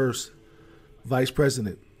get the first vice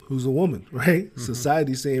president who's a woman, right?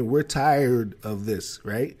 Society's saying we're tired of this,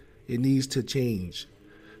 right? It needs to change.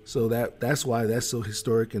 So that's why that's so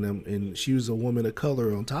historic, and she was a woman of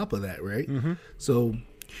color on top of that, right? So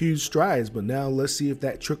huge strides, but now let's see if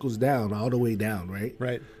that trickles down all the way down, right?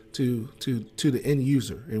 Right. To the end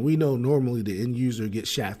user, and we know normally the end user gets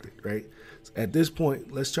shafted, right? At this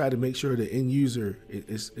point, let's try to make sure the end user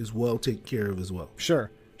is well taken care of as well.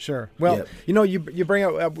 Sure. Well, Yep. you bring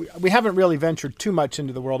up, we haven't really ventured too much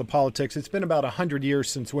into the world of politics. It's been about 100 years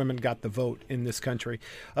since women got the vote in this country.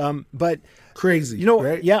 But Crazy,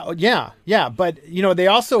 right? Yeah. But they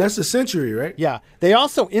also That's a century, right? Yeah, they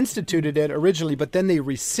also instituted it originally, but then they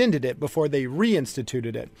rescinded it before they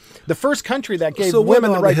reinstituted it. The first country that gave So what women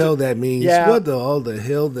all the right the hell to, that means? Yeah, What all the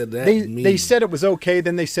hell that means? they said it was okay,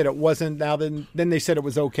 then they said it wasn't. Now then they said it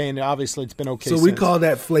was okay, and obviously it's been okay. So we since. call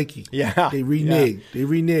that flaky. Yeah, They reneged. yeah. They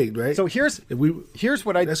reneged, right? So here's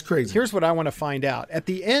what That's crazy. Here's what I want to find out at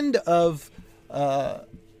the end of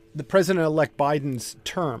the President-elect Biden's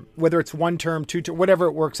term, whether it's 1 term, 2 term, whatever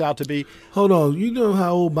it works out to be. Hold on. You know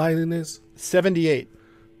how old Biden is? 78.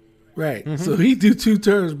 Right. So he do 2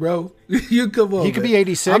 terms, bro. You come on. He could man. be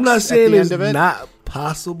 86 I'm not at saying the it's end of it. not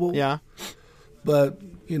possible. Yeah. But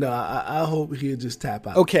I hope he'll just tap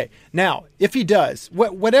out. Okay. Now, if he does,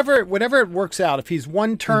 whatever it works out, if he's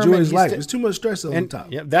 1 term Enjoy and his he's life. It's too much stress on the top.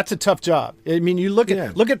 Yeah, that's a tough job. I mean, you look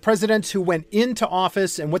Yeah. at presidents who went into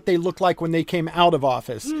office and what they look like when they came out of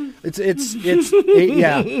office. It's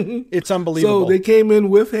unbelievable. So they came in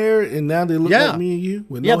with hair, and now they look like me and you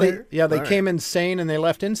with no hair. They All came right. in sane and they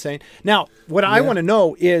left insane. Now, what I want to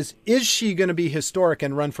know is she going to be historic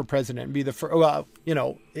and run for president and be the first?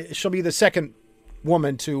 She'll be the second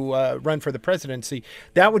woman to run for the presidency.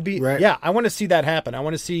 That would be Right. Yeah. I want to see that happen. I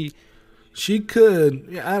want to see. She could.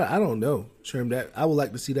 Yeah, I don't know, Sherm. That I would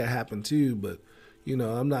like to see that happen too, but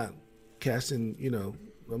I'm not casting.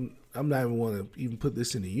 I'm not even want to even put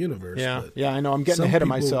this in the universe. Yeah, but yeah. I know I'm getting some ahead of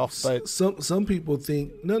people- myself, but some people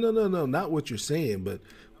think no, not what you're saying, but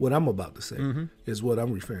what I'm about to say Mm-hmm. is what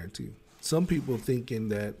I'm referring to. Some people thinking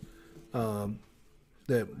that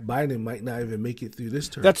that Biden might not even make it through this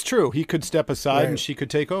term. That's true. He could step aside and Right. she could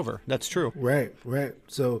take over. That's true. Right.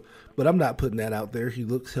 So, but I'm not putting that out there. He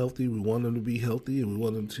looks healthy. We want him to be healthy, and we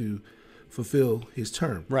want him to fulfill his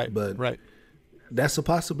term. Right. But right. that's a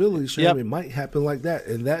possibility, Sherm. Yep. It might happen like that,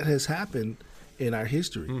 and that has happened in our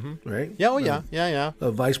history, right? Yeah. Oh, yeah. Yeah.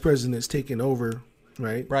 A vice president's taking over,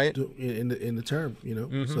 right? Right. In the term,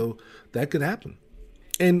 So that could happen.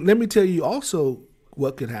 And let me tell you also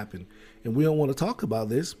what could happen. And we don't want to talk about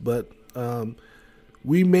this, but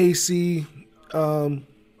we may see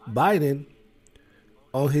Biden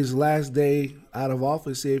on his last day out of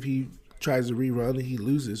office. Say if he tries to rerun and he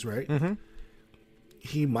loses, right?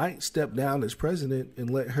 He might step down as president and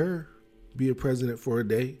let her be a president for a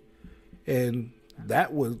day, and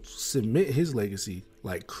that would cement his legacy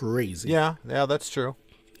like crazy. Yeah. That's true.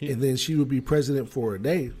 And then she would be president for a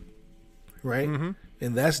day, right?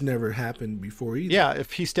 And that's never happened before either. Yeah.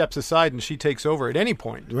 If he steps aside and she takes over at any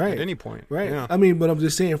point. Right. At any point. Right. Yeah. I mean, but I'm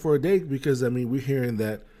just saying for a day because, I mean, we're hearing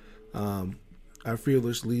that our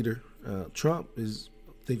fearless leader, Trump, is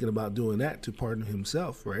thinking about doing that to pardon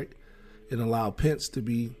himself, right? And allow Pence to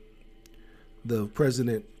be the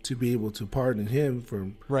president to be able to pardon him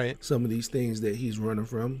from Right. some of these things that he's running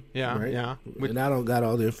from. Yeah, Right? yeah. And I don't got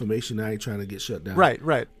all the information. I ain't trying to get shut down. Right.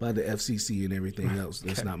 By the FCC and everything else.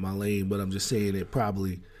 That's not my lane, but I'm just saying it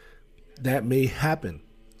probably that may happen.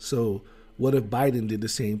 So what if Biden did the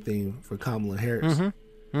same thing for Kamala Harris?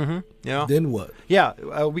 Yeah. Then what?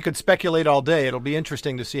 Yeah. We could speculate all day. It'll be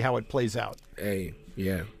interesting to see how it plays out. Hey,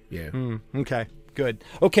 yeah. Okay, good.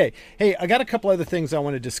 Okay, hey, I got a couple other things I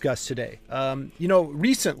want to discuss today.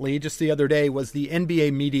 Recently, just the other day, was the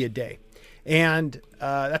NBA Media Day. And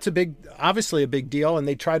that's obviously a big deal. And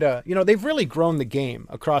they try to, they've really grown the game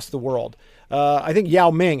across the world. I think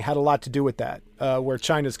Yao Ming had a lot to do with that, where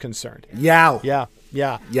China's concerned. Yao. Yeah.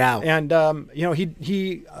 Yao. And,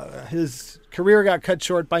 his career got cut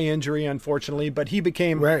short by injury, unfortunately, but he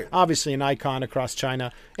became obviously an icon across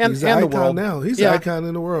China and, He's and an the icon world. now. He's an icon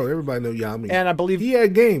in the world. Everybody know Yao Ming. And I believe he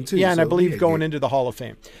had game too. Yeah, and I so believe he had going game. into the Hall of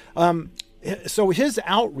Fame. So his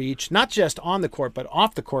outreach, not just on the court, but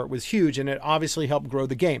off the court, was huge, and it obviously helped grow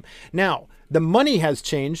the game. Now, the money has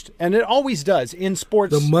changed, and it always does in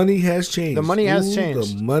sports. The money has changed. The money has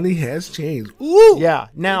changed. The money has changed. Ooh. Yeah.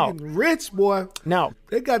 Now, rich boy. Now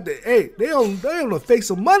they got they on the face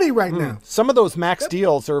of money right now. Some of those max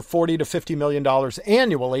deals are $40 to $50 million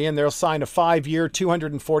annually, and they'll sign a 5-year,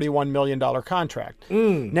 $241 million contract.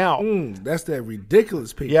 Now, that's that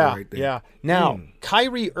ridiculous paper right there. Yeah. Now,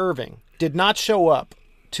 Kyrie Irving did not show up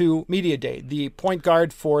to Media Day, the point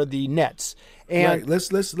guard for the Nets. And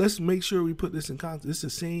let's make sure we put this in context. It's the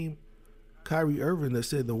same Kyrie Irving that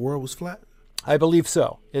said the world was flat. I believe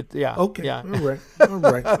so. Okay. Yeah. All right.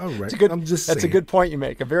 It's a good, I'm just saying. That's a good point you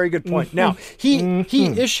make. A very good point. Now, he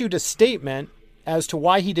issued a statement as to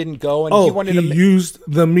why he didn't go, and he wanted to used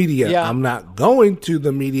the media. Yeah. I'm not going to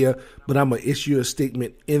the media, but I'm gonna issue a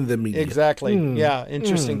statement in the media. Exactly. Yeah.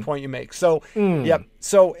 Interesting point you make. So, yep.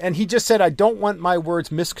 So, and he just said, I don't want my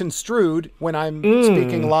words misconstrued when I'm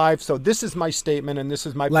speaking live. So this is my statement, and this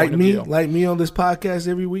is my point of view. Like me on this podcast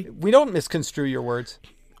every week. We don't misconstrue your words.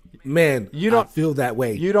 Man, you don't I feel that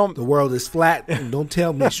way. You don't. The world is flat. And don't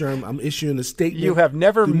tell me, Sherm. I'm issuing a statement. You have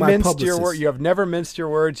never minced your words. You have never minced your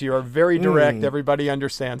words. You are very direct. Everybody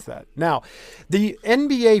understands that. Now, the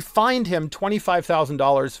NBA fined him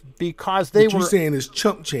 $25,000 because they were. What you're saying is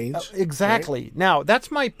chump change. Exactly. Right? Now,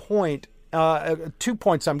 that's my point. 2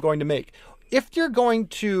 points I'm going to make. If you're going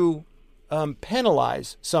to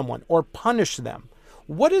penalize someone or punish them,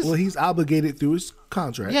 what is? Well, he's obligated through his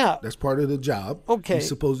contract. Yeah. That's part of the job. Okay. He's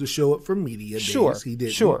supposed to show up for media days. Sure. He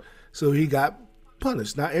didn't. Sure. So he got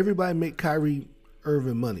punished. Not everybody make Kyrie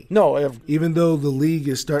Irving money. No. Even though the league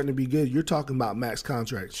is starting to be good, you're talking about max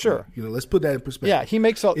contracts. Sure. Let's put that in perspective. Yeah, he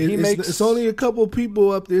makes. It's only a couple of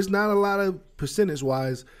people up there. It's not a lot of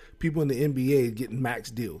percentage-wise people in the NBA getting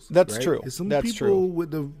max deals. That's right? true. It's some That's people true.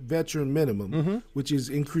 with the veteran minimum, which is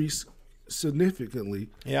increased significantly.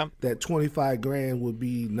 Yeah. That $25,000 would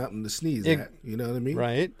be nothing to sneeze at. You know what I mean?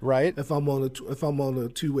 Right. If I'm on a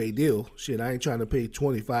two-way deal, shit, I ain't trying to pay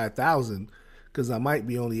 $25,000 because I might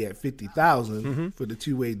be only at $50,000 for the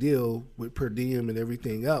two-way deal with per diem and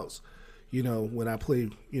everything else. When I play,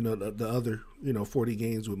 the other, 40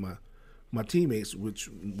 games with my teammates, which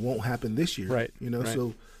won't happen this year. Right.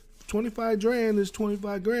 So $25,000 is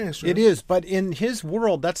 $25,000. Sure. It is, but in his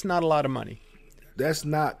world, that's not a lot of money. That's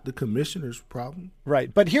not the commissioner's problem.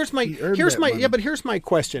 Right. But here's my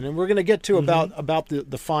question, and we're going to get to about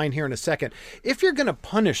the fine here in a second. If you're going to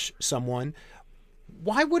punish someone,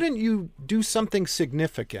 why wouldn't you do something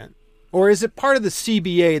significant? Or is it part of the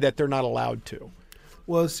CBA that they're not allowed to?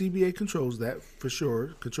 Well, CBA controls that for sure.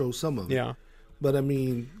 Controls some of it. Yeah. But I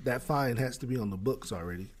mean, that fine has to be on the books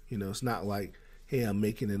already. You know, it's not like, hey, I'm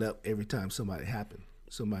making it up every time somebody happened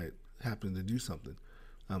to do something.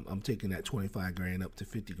 I'm taking that 25 grand up to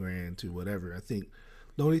 50 grand to whatever. I think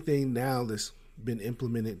the only thing now that's been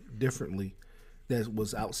implemented differently that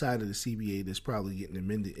was outside of the CBA that's probably getting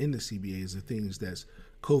amended in the CBA is the things that's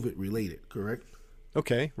COVID related, correct?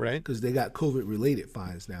 Okay, right. Because they got COVID related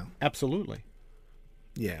fines now. Absolutely.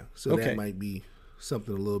 Yeah, so Okay. that might be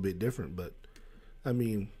something a little bit different. But, I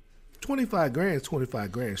mean, 25 grand is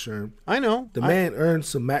 25 grand, Sherm. I know. The man earned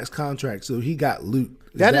some max contract, so he got loot.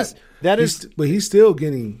 That is- But he's still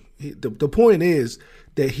getting. The point is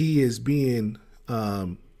that he is being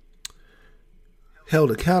held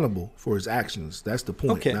accountable for his actions. That's the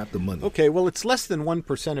point, Okay. not the money. Okay, well, it's less than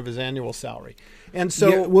 1% of his annual salary. And so,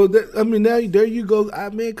 Yeah, well, I mean, now there you go.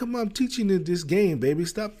 Man, come on, I'm teaching you this game, baby.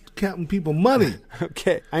 Stop counting people money.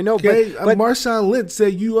 okay, I know, Okay, but Marshawn Lynch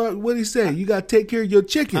said you are. What did he say? You got to take care of your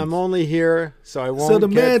chickens. I'm only here, so I won't So the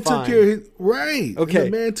get man fined. took care of his right. Okay.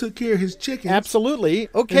 And the man took care of his chickens. Absolutely.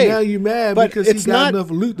 Okay. And now you're mad But because he it's got not-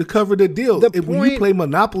 enough loot to cover the deal. The When you point- play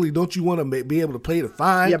Monopoly, don't you want to be able to play the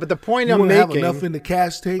fine? Yeah, but the point you I'm wanna have making- enough in the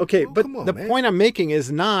cash tank. Okay, Oh, but come on, the man. point I'm making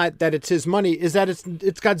is not that it's his money, is that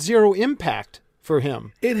it's got zero impact for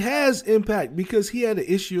him. It has impact because he had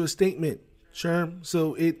to issue a statement, Sherm.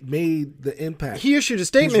 So it made the impact. He issued a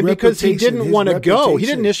statement His because he reputation, didn't his want to go. He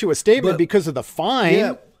reputation. didn't issue a statement But- because of the fine.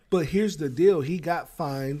 Yeah, but here's the deal: he got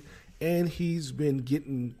fined, and he's been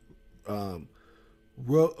getting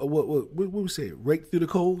what we say, raked through the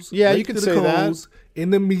coals. Yeah, you Raked could through the say that. coals in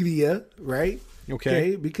the media, right?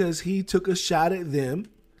 Okay. because he took a shot at them,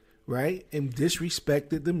 right, and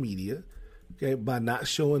disrespected the media, okay, by not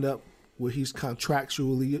showing up where he's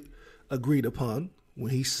contractually agreed upon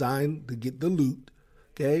when he signed to get the loot,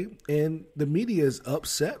 okay, and the media is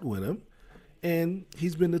upset with him, and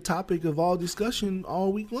he's been the topic of all discussion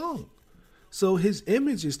all week long. So his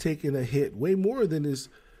image is taking a hit way more than his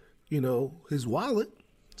wallet.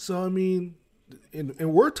 So I mean, and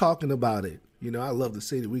we're talking about it. You know, I love to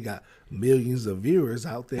say that we got millions of viewers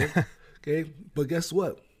out there. Okay, but guess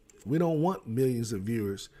what? We don't want millions of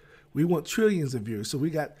viewers. We want trillions of viewers. So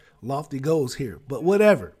we got lofty goals here. But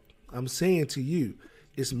whatever, I'm saying to you,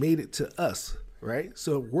 it's made it to us, right?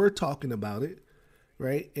 So we're talking about it,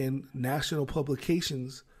 right? And national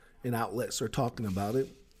publications and outlets are talking about it.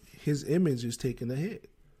 His image is taking a hit,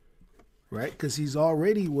 right? Because he's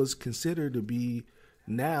already was considered to be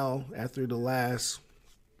now after the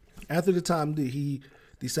time that he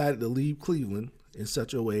decided to leave Cleveland in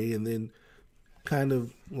such a way, and then kind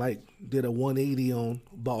of like did a 180 on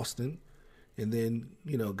Boston, and then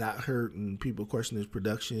got hurt and people questioned his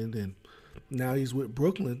production, and now he's with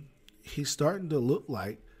Brooklyn. He's starting to look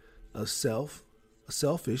like a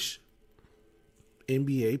selfish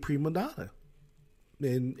NBA prima donna.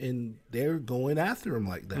 And they're going after him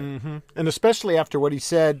like that. Mm-hmm. And especially after what he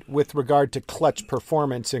said with regard to clutch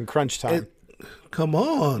performance in crunch time. Come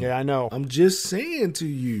on. Yeah, I know. I'm just saying to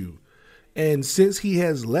you. And since he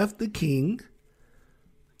has left the king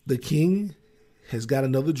has got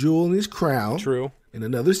another jewel in his crown. True. In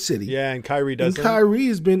another city. Yeah, and Kyrie And doesn't. Kyrie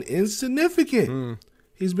has been insignificant.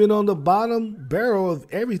 He's been on the bottom barrel of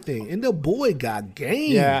everything. And the boy got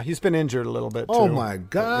game. Yeah, he's been injured a little bit, too. Oh, my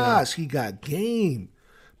gosh. He got game.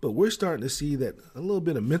 But we're starting to see that a little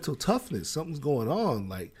bit of mental toughness. Something's going on.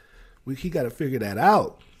 Like, he got to figure that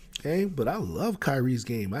out. Okay? But I love Kyrie's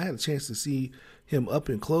game. I had a chance to see him up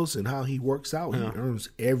and close and how he works out. He earns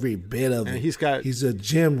every bit of it. He's a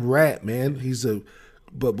gym rat, man.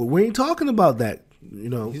 But we ain't talking about that.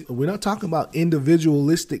 We're not talking about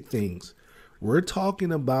individualistic things. We're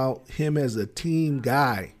talking about him as a team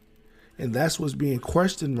guy. And that's what's being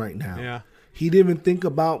questioned right now. Yeah. He didn't even think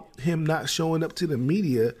about him not showing up to the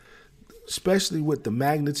media, especially with the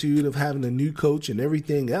magnitude of having a new coach and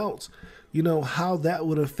everything else, how that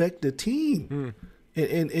would affect the team.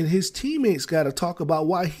 And his teammates got to talk about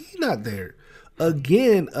why he's not there.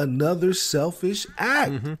 Again, another selfish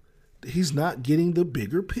act. He's not getting the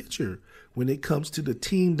bigger picture when it comes to the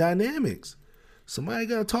team dynamics. Somebody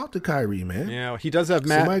got to talk to Kyrie, man. Yeah, he does have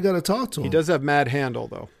Somebody got to talk to him. He does have mad handle,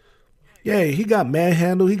 though. Yeah, he got mad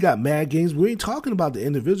handle. He got mad games. We ain't talking about the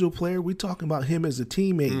individual player. We talking about him as a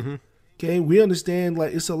teammate. Okay, we understand,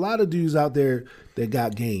 like, it's a lot of dudes out there that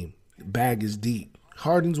got game. Bag is deep.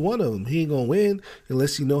 Harden's one of them. He ain't going to win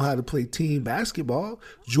unless he know how to play team basketball.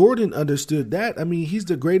 Jordan understood that. I mean, he's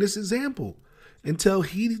the greatest example. Until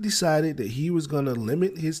he decided that he was going to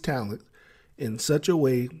limit his talent in such a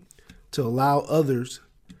way to allow others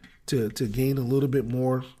to gain a little bit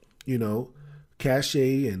more,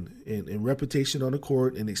 cachet and reputation on the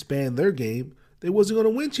court and expand their game, they wasn't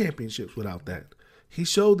going to win championships without that. He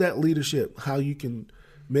showed that leadership, how you can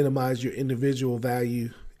minimize your individual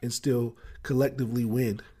value and still collectively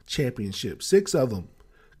win championships. 6 of them,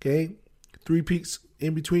 okay? 3 peaks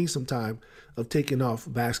in between sometime of taking off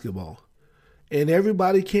basketball. And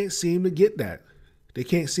everybody can't seem to get that. They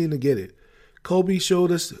can't seem to get it. Kobe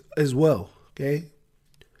showed us as well, okay?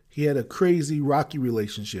 He had a crazy, rocky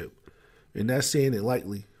relationship, and that's saying it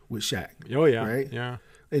lightly, with Shaq. Oh, yeah. Right? Yeah.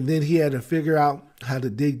 And then he had to figure out how to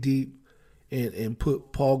dig deep and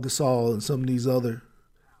put Paul Gasol and some of these other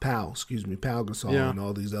Pau Gasol and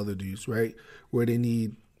all these other dudes, right, where they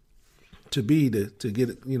need to be to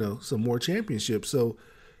get, some more championships. So,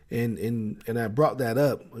 and I brought that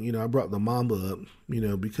up, I brought the Mamba up,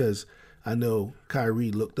 because I know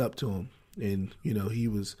Kyrie looked up to him and, he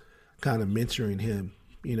was kind of mentoring him,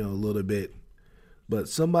 a little bit. But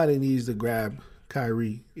somebody needs to grab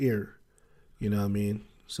Kyrie ear, you know what I mean?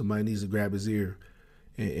 Somebody needs to grab his ear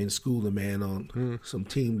and school the man on some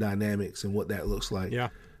team dynamics and what that looks like. Yeah.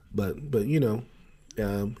 But you'll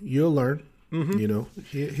learn.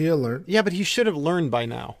 He'll learn. Yeah, but he should have learned by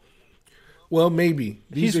now. Well, maybe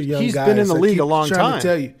these are young he's guys. He's been in the I league keep a long trying time. To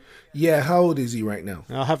tell you. Yeah, how old is he right now?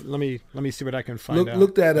 Let me see what I can find out.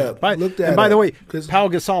 Look that up. By the way, Pau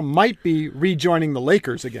Gasol might be rejoining the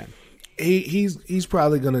Lakers again. He's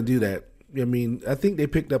probably going to do that. I mean, I think they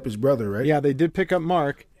picked up his brother, right? Yeah, they did pick up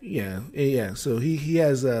Mark. Yeah. So he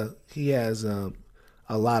has a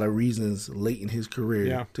lot of reasons late in his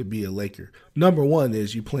career to be a Laker. Number one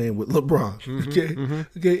is you playing with LeBron,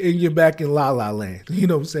 okay, and you're back in La La Land. You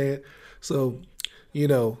know what I'm saying? So,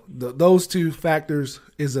 those 2 factors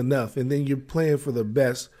is enough, and then you're playing for the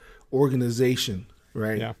best organization,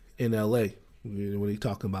 right? Yeah. In LA when you're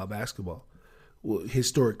talking about basketball. Well,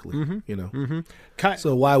 historically,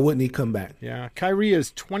 So why wouldn't he come back? Yeah, Kyrie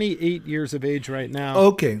is 28 years of age right now.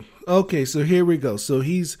 Okay. So here we go. So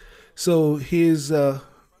his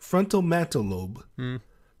frontal mantle lobe,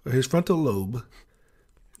 or his frontal lobe,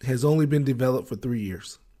 has only been developed for 3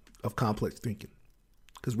 years of complex thinking.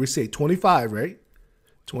 Because we say 25, right?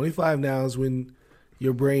 25 now is when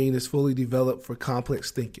your brain is fully developed for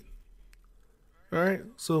complex thinking. All right,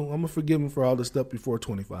 so I'm gonna forgive him for all the stuff before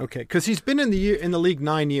 25. Okay, because he's been in the league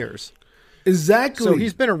 9 years. Exactly. So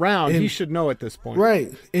he's been around. He should know at this point,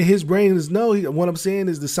 right? And his brain is what I'm saying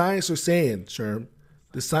is the science are saying, Sherm.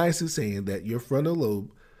 The science is saying that your frontal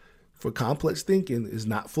lobe for complex thinking is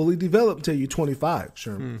not fully developed until you're 25,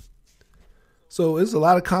 Sherm. So it's a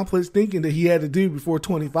lot of complex thinking that he had to do before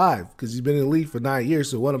 25 because he's been in the league for 9 years.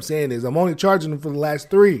 So what I'm saying is I'm only charging him for the last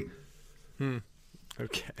 3.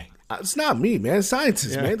 Okay. It's not me, man.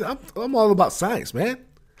 Scientists, man. I'm all about science, man.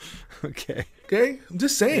 Okay. I'm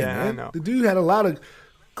just saying, man. I know. The dude had a lot of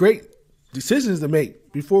great decisions to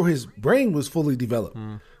make before his brain was fully developed.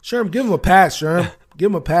 Sherm, give him a pass, Sherm. Give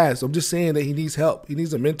him a pass. I'm just saying that he needs help. He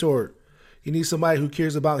needs a mentor. He needs somebody who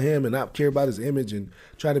cares about him and not care about his image and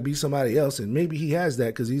try to be somebody else. And maybe he has that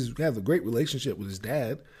because he's has a great relationship with his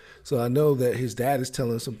dad. So I know that his dad is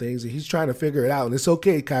telling him some things and he's trying to figure it out. And it's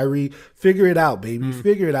okay, Kyrie. Figure it out, baby.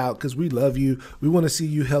 Figure it out because we love you. We want to see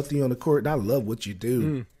you healthy on the court. And I love what you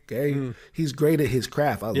do. Okay? He's great at his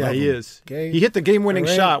craft. I love him. Yeah, he is. Okay? He hit the game-winning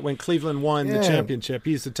shot when Cleveland won the championship.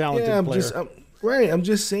 He's a talented player. I'm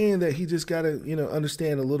just saying that he just got to,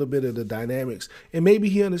 understand a little bit of the dynamics. And maybe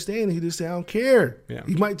he understands. He just say, I don't care. Yeah.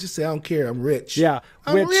 He might just say, I don't care. I'm rich. Yeah.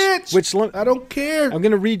 I'm rich. I don't care. I'm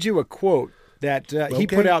going to read you a quote that he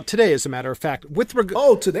put out today, as a matter of fact.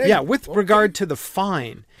 Today? Yeah, with regard to the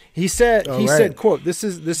fine. He said, quote, this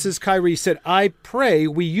is Kyrie, said, I pray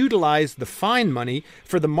we utilize the fine money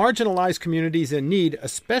for the marginalized communities in need,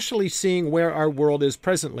 especially seeing where our world is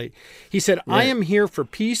presently. He said, I am here for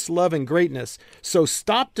peace, love, and greatness. So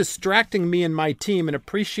stop distracting me and my team and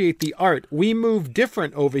appreciate the art. We move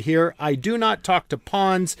different over here. I do not talk to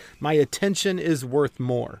pawns. My attention is worth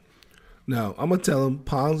more. Now, I'm going to tell him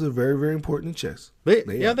pawns are very, very important in chess. They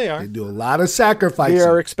are. They do a lot of sacrificing. They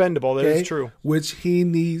are expendable. That is true. Which he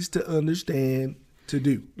needs to understand to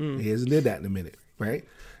do. He hasn't did that in a minute, right?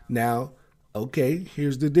 Now,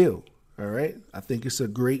 here's the deal, all right? I think it's a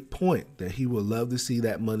great point that he would love to see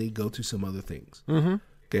that money go to some other things,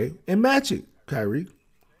 okay? And match it, Kyrie,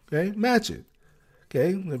 okay? Match it,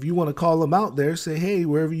 okay? If you want to call him out there, say, hey,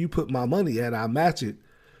 wherever you put my money at, I'll match it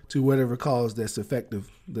to whatever cause that's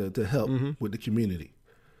effective to help with the community.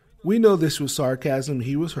 We know this was sarcasm.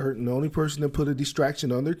 He was hurt, and the only person that put a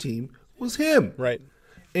distraction on their team was him. Right.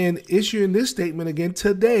 And issuing this statement again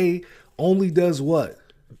today only does what?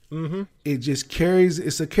 it just carries.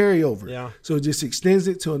 It's a carryover. Yeah. So it just extends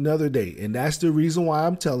it to another day, and that's the reason why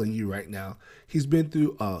I'm telling you right now. He's been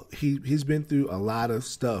through he's been through a lot of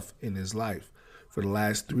stuff in his life for the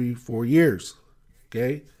last 3-4 years.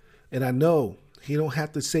 Okay, and I know he don't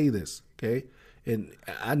have to say this. Okay, and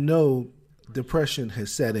I know depression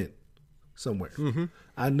has set in somewhere.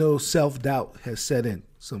 I know self-doubt has set in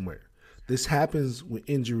somewhere. This happens with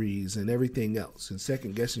injuries and everything else, and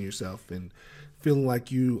second guessing yourself and feeling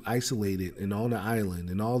like you isolated and on an island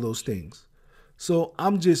and all those things. So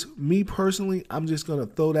me personally, I'm just going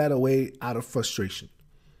to throw that away out of frustration.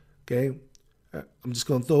 Okay? I'm just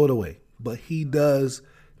going to throw it away. But he does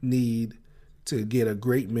need to get a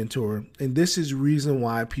great mentor. And this is the reason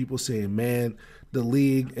why people saying, man, the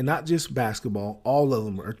league, and not just basketball, all of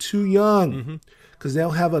them are too young because they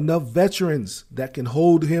don't have enough veterans that can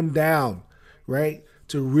hold him down, right?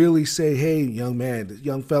 To really say, hey, young man,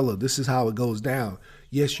 young fella, this is how it goes down.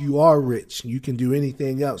 Yes, you are rich. You can do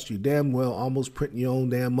anything else. You damn well almost printing your own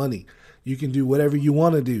damn money. You can do whatever you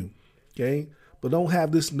want to do, okay? But don't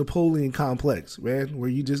have this Napoleon complex, man, where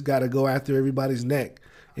you just got to go after everybody's neck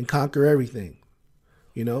and conquer everything.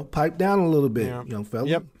 You know, pipe down a little bit, young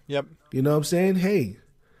fella. Yep. You know what I'm saying? Hey,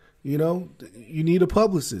 you know, you need a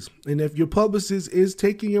publicist. And if your publicist is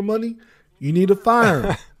taking your money, you need to fire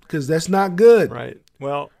him because that's not good. Right.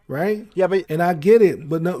 Well, right? Yeah, but and I get it,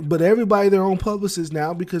 but everybody their own publicists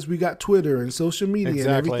now because we got Twitter and social media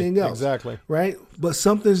and everything else. Exactly. Right? But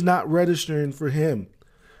something's not registering for him,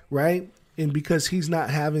 right? And because he's not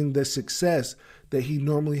having the success that he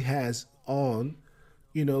normally has on,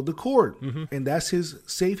 you know, the court. And that's his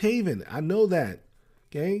safe haven. I know that.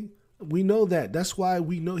 Okay? We know that. That's why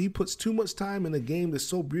we know he puts too much time in a game that's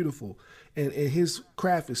so beautiful. And his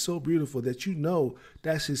craft is so beautiful that you know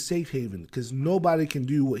that's his safe haven because nobody can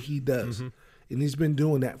do what he does. And he's been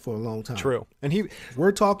doing that for a long time. True. And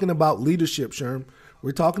we're talking about leadership, Sherm.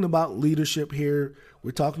 We're talking about leadership here. We're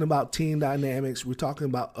talking about team dynamics. We're talking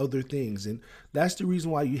about other things. And that's the reason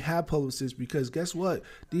why you have publicists because guess what?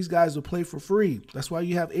 These guys will play for free. That's why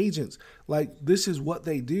you have agents. Like, this is what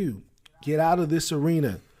they do. Get out of this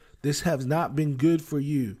arena. This has not been good for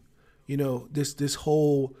you. You know, this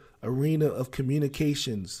whole arena of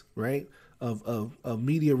communications, right? Of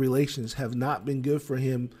media relations have not been good for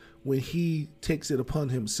him when he takes it upon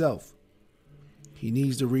himself. He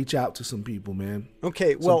needs to reach out to some people, man.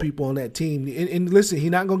 Okay, well, some people on that team. And listen,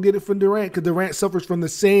 he's not going to get it from Durant because Durant suffers from the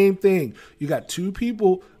same thing. You got two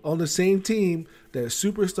people on the same team that are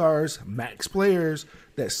superstars, max players,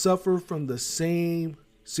 that suffer from the same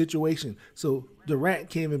situation. So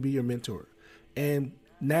Durant can't even be your mentor. And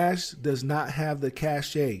Nash does not have the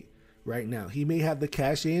cachet right now. He may have the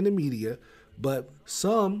cachet in the media, but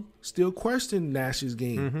some still question Nash's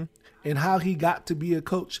game and how he got to be a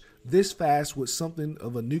coach this fast with something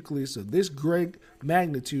of a nucleus of this great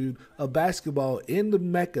magnitude of basketball in the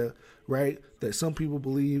Mecca, right, that some people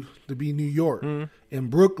believe to be New York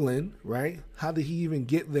and Brooklyn, right? How did he even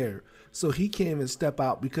get there? So he can't even step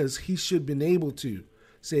out because he should have been able to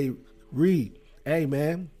say, Reed, hey,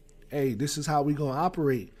 man, hey, this is how we're going to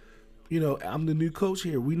operate. You know, I'm the new coach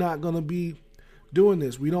here. We're not going to be doing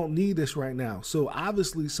this. We don't need this right now. So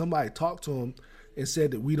obviously somebody talked to him and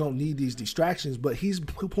said that we don't need these distractions, but he's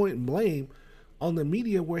pointing blame on the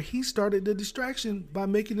media where he started the distraction by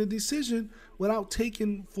making a decision without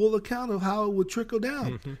taking full account of how it would trickle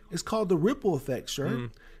down. It's called the ripple effect, sure.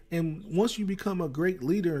 And once you become a great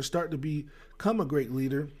leader and start to become a great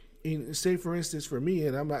leader, and say, for instance, for me,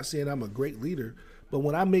 and I'm not saying I'm a great leader, but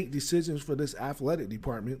when I make decisions for this athletic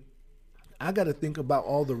department, I got to think about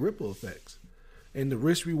all the ripple effects and the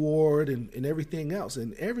risk reward and everything else.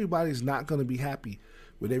 And everybody's not going to be happy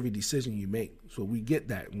with every decision you make. So we get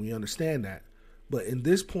that and we understand that. But in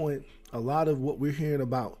this point, a lot of what we're hearing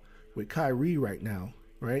about with Kyrie right now,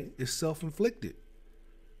 right, is self-inflicted.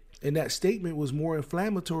 And that statement was more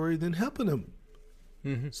inflammatory than helping him.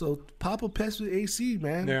 So pop a pest with AC,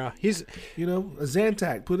 man. Yeah, he's, you know, a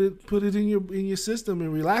Zantac. Put it in your system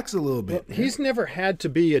and relax a little bit. He's never had to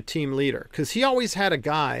be a team leader because he always had a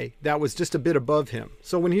guy that was just a bit above him.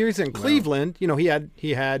 So when he was in Cleveland, you know, he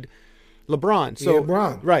had LeBron. So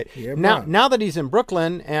right now that he's in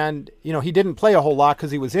Brooklyn and you know he didn't play a whole lot because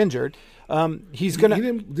he was injured. He's gonna.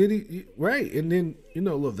 Right, and then you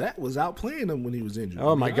know, Levert was out playing him when he was injured.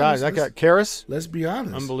 Oh my God, that got Karras. Let's be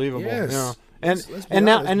honest, unbelievable. Yes. Yeah.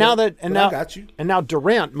 Now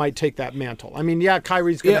Durant might take that mantle. I mean, yeah,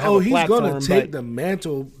 Kyrie's going to have a platform. He's going to take the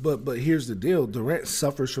mantle, but here's the deal: Durant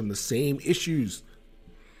suffers from the same issues,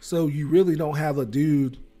 so you really don't have a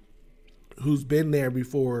dude who's been there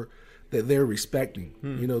before that they're respecting.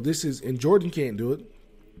 You know, this is, and Jordan can't do it.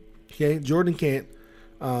 Okay, Jordan can't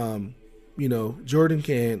Jordan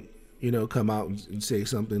can't, come out and say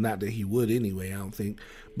something. Not that he would anyway, I don't think.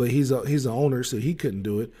 But he's an owner, so he couldn't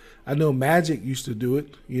do it. I know Magic used to do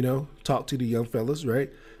it, talk to the young fellas, right?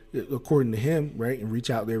 According to him, right, and reach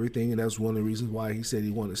out to everything. And that's one of the reasons why he said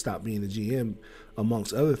he wanted to stop being the GM,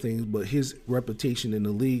 amongst other things. But his reputation in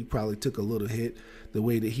the league probably took a little hit the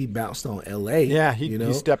way that he bounced on L.A. Yeah,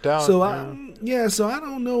 he stepped out. So, so I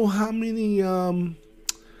don't know how many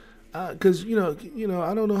because I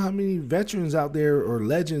don't know how many veterans out there or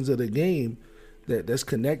legends of the game that's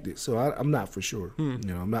connected. So I'm not for sure.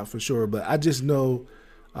 I'm not for sure, but I just know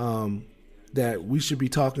that we should be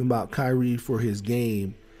talking about Kyrie for his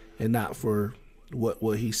game and not for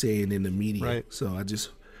what he's saying in the media. Right. So I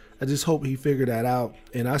just hope he figured that out,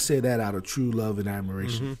 and I say that out of true love and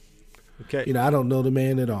admiration. Okay. I don't know the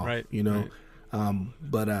man at all. Right.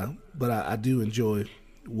 But I do enjoy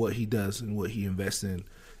what he does and what he invests in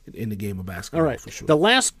the game of basketball. All right. For sure. The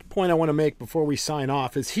last point I want to make before we sign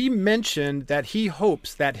off is he mentioned that he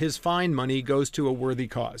hopes that his fine money goes to a worthy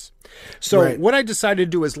cause. So what I decided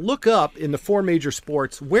to do is look up in the 4 major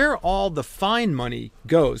sports where all the fine money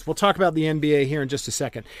goes. We'll talk about the NBA here in just a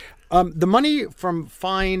second. The money from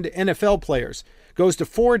fined NFL players goes to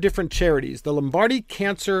 4 different charities: the Lombardi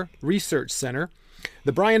Cancer Research Center,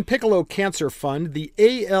 the Brian Piccolo Cancer Fund, the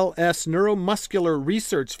ALS Neuromuscular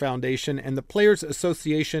Research Foundation, and the Players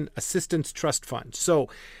Association Assistance Trust Fund. So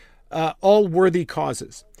all worthy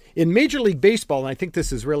causes. In Major League Baseball, and I think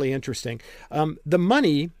this is really interesting, the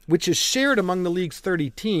money, which is shared among the league's 30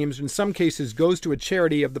 teams, in some cases goes to a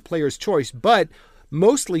charity of the player's choice, but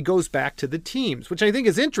mostly goes back to the teams, which I think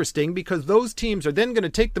is interesting because those teams are then going to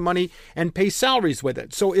take the money and pay salaries with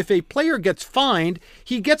it. So if a player gets fined,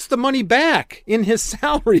 he gets the money back in his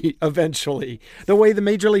salary eventually, the way the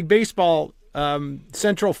Major League Baseball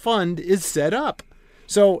Central Fund is set up.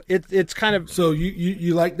 So it's kind of... So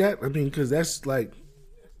you like that? I mean, because that's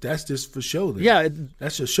just for show. Then. Yeah.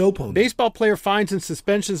 That's a show pony. Baseball player fines and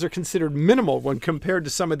suspensions are considered minimal when compared to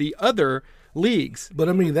some of the other leagues. But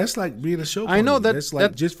I mean, that's like being a show pony. I know that's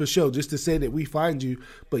like just for show, just to say that we find you,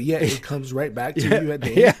 but yet it comes right back to you at the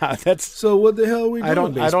end. Yeah, that's... So what the hell are we doing?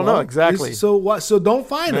 I don't know exactly. So what? So don't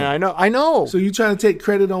find him. I know. So you trying to take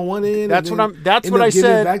credit on one end? That's what I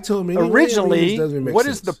said back to him anyway? originally. What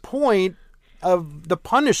sense. is the point of the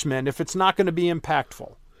punishment if it's not going to be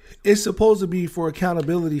impactful? It's supposed to be for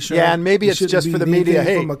accountability, sure. Yeah, and maybe it's just for the media.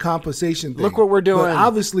 Hey, from a compensation thing. Look what we're doing. But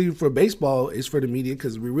obviously, for baseball, it's for the media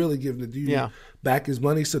because we really give the dude back his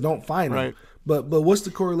money. So don't fine him. Right. But what's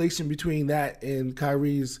the correlation between that and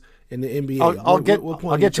Kyrie's and the NBA?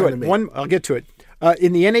 I'll get to it.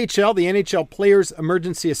 In the NHL Players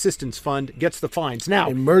Emergency Assistance Fund gets the fines. Now,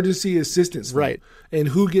 emergency assistance fund. Right. And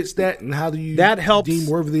who gets that, and how do you that helps, deem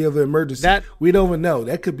worthy of an emergency? We don't even know.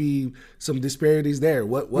 That could be some disparities there.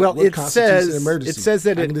 What constitutes an emergency? It says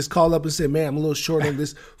that I can just call up and say, "Man, I'm a little short on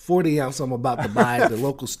this 40 ounce I'm about to buy at the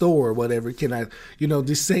local store or whatever. Can I,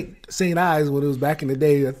 this St. Ives when it was back in the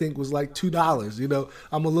day, I think was like $2.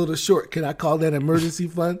 I'm a little short. Can I call that emergency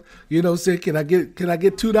fund? Say, can I get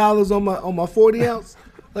 $2 on my 40 ounce?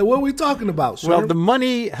 Like, what are we talking about, sir? Well, the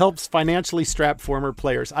money helps financially strap former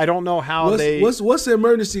players. I don't know how what's the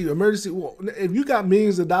emergency? Well, if you got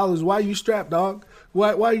millions of dollars, why are you strapped, dog?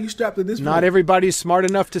 Why are you strapped at this point? Not everybody's smart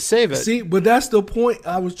enough to save it. See, but that's the point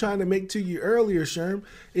I was trying to make to you earlier, Sherm,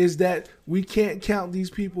 is that we can't count these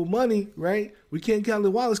people money, right? We can't count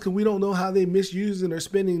the wallets because we don't know how they misusing or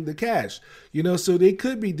spending the cash. So they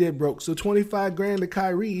could be dead broke. So $25,000 to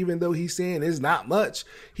Kyrie, even though he's saying it's not much,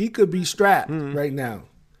 he could be strapped right now.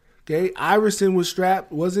 Okay, Iverson was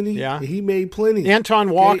strapped, wasn't he? Yeah. He made plenty.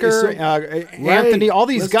 Anton Walker, Anthony, all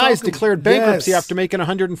these guys declared bankruptcy after making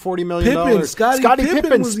 $140 million. Scottie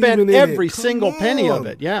Pippen spent every single penny of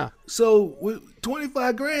it. Yeah. So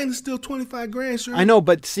 $25,000 is still $25,000, sure. I know,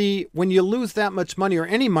 but see, when you lose that much money or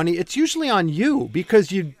any money, it's usually on you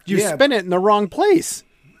because you spent it in the wrong place.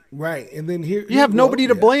 Right, and then you have nobody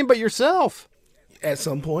to blame but yourself. At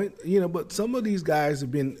some point, but some of these guys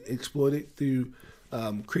have been exploited through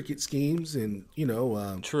cricket schemes and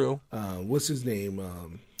true. What's his name?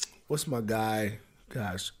 What's my guy?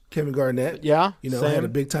 Gosh, Kevin Garnett. Yeah, had a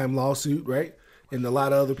big time lawsuit, right? And a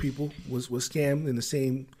lot of other people was scammed in the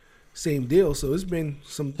same deal. So it's been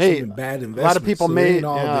some bad investments. A lot of people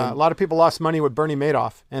a lot of people lost money with Bernie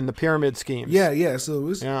Madoff and the pyramid schemes. Yeah.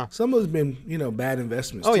 So some of it's been bad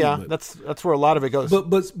investments. Oh too, yeah, that's where a lot of it goes.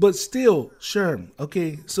 But still, Sherm.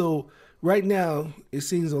 Okay, so. Right now, it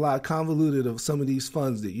seems a lot convoluted of some of these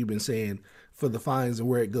funds that you've been saying for the fines and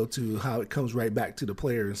where it go to, how it comes right back to the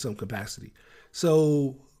player in some capacity.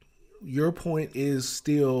 So your point is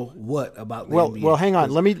still what about the Well, NBA? well, hang on.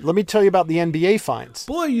 Let me tell you about the NBA fines.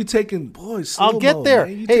 Boy, you taking I'll slow-mo, get there.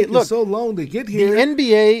 Man. You Hey, taking look, so long to get The here.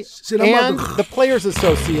 NBA Shit, I'm about and to- the Players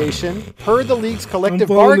Association, per the league's collective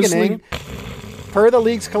falling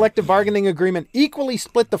bargaining, agreement, equally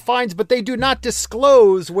split the fines, but they do not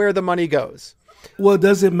disclose where the money goes. Well,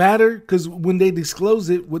 does it matter? Because when they disclose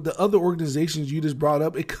it with the other organizations you just brought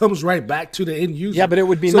up, it comes right back to the end user. Yeah, but it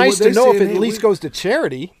would be So nice what to know they're if saying, it at hey, least goes to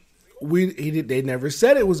charity. They never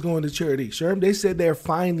said it was going to charity, Sherm. They said they're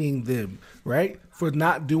fining them, right, for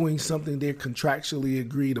not doing something they're contractually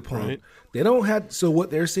agreed upon. Right. They don't have. So what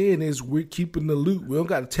they're saying is we're keeping the loop. We don't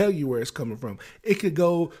got to tell you where it's coming from. It could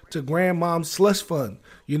go to grandmom's slush fund,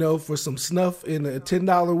 for some snuff and a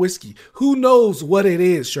 $10 whiskey. Who knows what it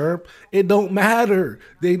is, Sherm? It don't matter.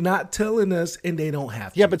 They're not telling us, and they don't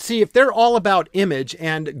have to. Yeah, but see, if they're all about image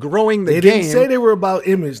and growing the They game, didn't say they were about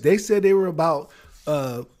image. They said they were about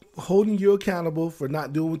holding you accountable for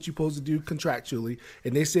not doing what you're supposed to do contractually.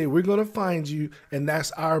 And they say, we're going to find you, and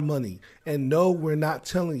that's our money. And no, we're not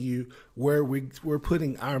telling you where we're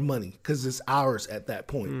putting our money because it's ours at that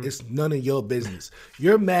point. It's none of your business.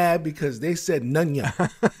 You're mad because they said none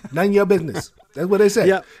your business. That's what they said.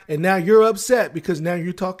 Yep. And now you're upset because now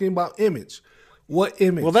you're talking about image. What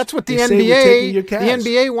image? well, that's what the They say we're taking your NBA. cash. The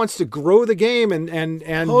NBA wants to grow the game and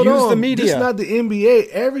Hold use on. the media. This is not the NBA.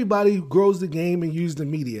 Everybody grows the game and use the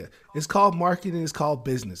media. It's called marketing. It's called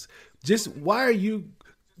business. Why are you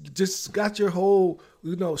just got your whole,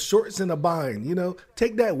 shorts in a bind?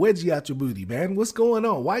 Take that wedgie out your booty, man. What's going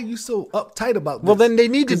on? Why are you so uptight about this? Well, then they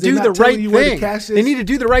need to 'Cause they're do not the telling right you where the thing. cash is? They need to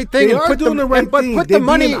do the right thing They and are put doing the right thing. Put They're the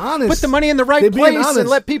money, being honest. put the money in the right They're being place and honest.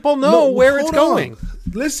 let people know No, where it's hold going. on.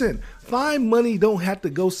 Listen, fine money don't have to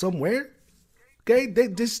go somewhere. Okay, they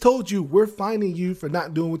just told you we're fining you for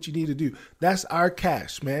not doing what you need to do. That's our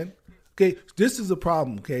cash, man. Okay, this is a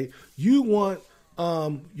problem. Okay, you want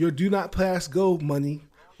your do not pass go money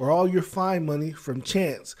or all your fine money from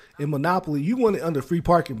Chance and Monopoly. You want it under free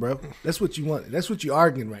parking, bro. That's what you want. That's what you're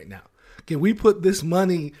arguing right now. Can we put this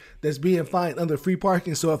money that's being fined under free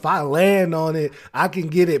parking so if I land on it, I can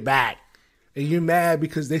get it back? And you're mad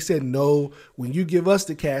because they said no. When you give us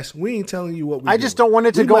the cash, we ain't telling you what we I just don't want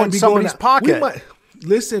it to go in somebody's pocket.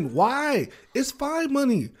 Listen, why? It's fine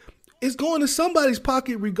money. It's going to somebody's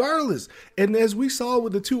pocket regardless. And as we saw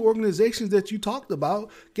with the two organizations that you talked about,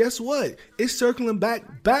 guess what? It's circling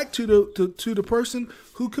back to the person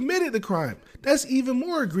who committed the crime. That's even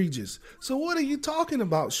more egregious. So what are you talking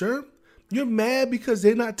about, Sherm? You're mad because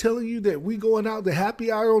they're not telling you that we going out to happy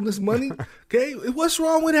hour on this money? Okay, what's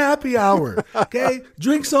wrong with happy hour? Okay,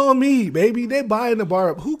 drinks on me, baby. They buying the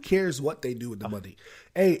bar up. Who cares what they do with the money?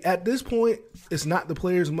 Hey, at this point, it's not the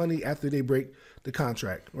players' money after they break the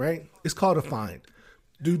contract, right? It's called a fine.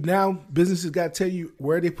 Dude, now businesses got to tell you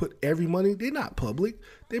where they put every money. They're not public.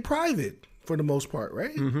 They're private for the most part,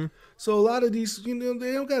 right? Mm-hmm. So a lot of these, they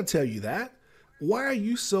don't got to tell you that. Why are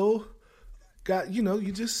you so...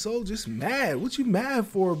 you just mad. What you mad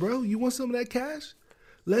for, bro? You want some of that cash?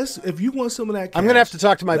 If you want some of that cash, I'm gonna have to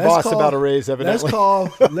talk to my boss about a raise, evidently.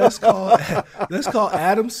 Let's call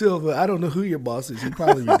Adam Silver. I don't know who your boss is. He's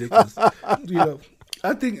probably ridiculous.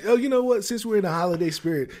 I think, you know what? Since we're in the holiday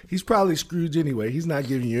spirit, he's probably Scrooge anyway. He's not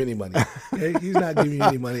giving you any money. Okay? He's not giving you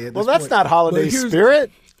any money at this Well, that's point. not holiday But here's-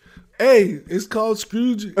 spirit. Hey, it's called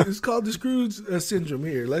Scrooge. It's called the Scrooge syndrome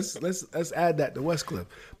here. Let's add that to Westcliff.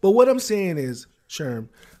 But what I'm saying is, Sherm,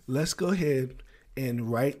 let's go ahead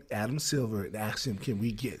and write Adam Silver and ask him, can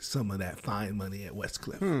we get some of that fine money at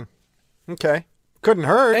Westcliff? Okay, couldn't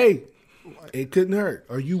hurt. Hey, it couldn't hurt.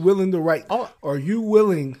 Are you willing to write? Oh. Are you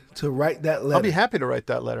willing to write that letter? I'll be happy to write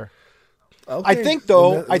that letter. Okay. I think,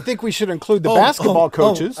 though, we should include the basketball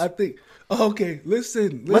coaches. I think. Okay,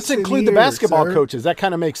 listen. Let's include the here, basketball sir. coaches. That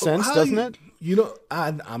kind of makes sense, How doesn't you- it?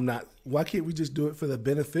 I'm not. Why can't we just do it for the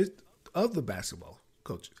benefit of the basketball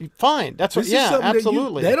coaches? Fine. That's what. This is Yeah, something that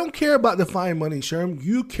absolutely. they don't care about the fine money, Sherm.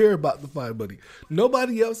 You care about the fine money.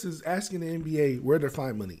 Nobody else is asking the NBA where their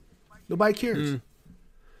fine money. Nobody cares.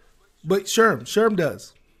 But Sherm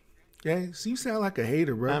does. Okay, so you sound like a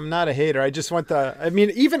hater, bro. I'm not a hater. I just want the. I mean,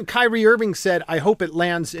 even Kyrie Irving said, "I hope it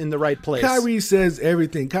lands in the right place." Kyrie says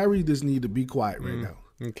everything. Kyrie just need to be quiet right now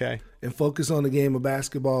Okay. and focus on the game of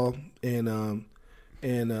basketball. And I'm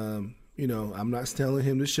not telling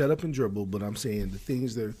him to shut up and dribble, but I'm saying the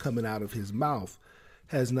things that are coming out of his mouth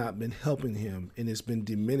has not been helping him, and it's been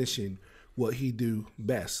diminishing what he do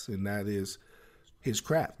best, and that is his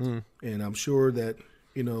craft. And I'm sure that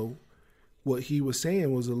what he was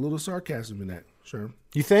saying was a little sarcasm in that. Sure.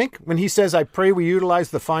 You think when he says, "I pray we utilize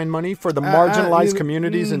the fine money for the marginalized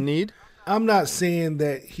communities in need"? I'm not saying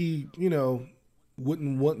that he,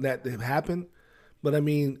 wouldn't want that to happen. But I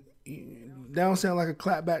mean, that don't sound like a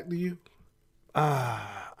clapback to you?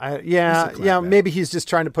 Maybe he's just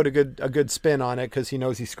trying to put a good spin on it because he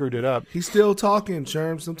knows he screwed it up. He's still talking,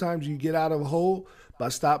 Sherm. Sometimes you get out of a hole by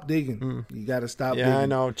stop digging. You got to stop digging. Yeah, I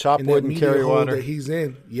know. Chop wood and carry water. That he's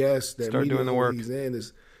in, yes, that Start doing the work. He's in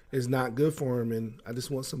is not good for him, and I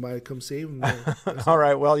just want somebody to come save him. All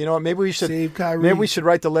right, well, you know what? Maybe we should save Kyrie. Maybe we should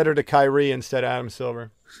write the letter to Kyrie instead of Adam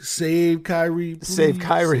Silver. Save Kyrie. Please. Save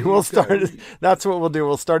Kyrie. We'll start. That's what we'll do.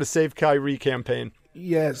 We'll start a Save Kyrie campaign.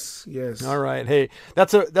 Yes. All right. Hey,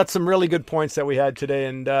 that's some really good points that we had today,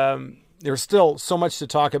 and there's still so much to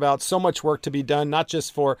talk about, so much work to be done, not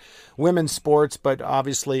just for women's sports, but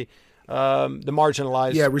obviously the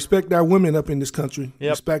marginalized. Yeah, respect our women up in this country.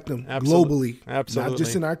 Yep. Respect them Absolutely. globally. Absolutely. Not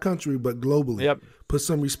just in our country, but globally. Yep. Put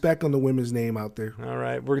some respect on the women's name out there. All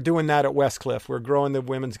right. We're doing that at Westcliff. We're growing the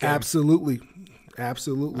women's game. Absolutely. We're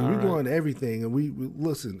right. doing everything. And we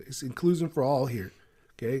listen, it's inclusion for all here.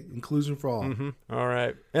 Okay? Inclusion for all. Mm-hmm. All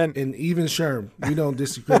right. And even Sherm. We don't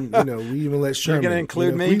disagree. We even let Sherm. You're going to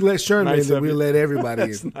include me? If we let Sherm Nice in, then we'll you. let everybody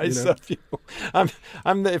That's in. nice of you.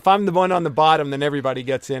 If I'm the one on the bottom, then everybody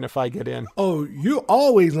gets in if I get in. Oh, you're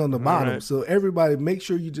always on the bottom. right. So everybody, make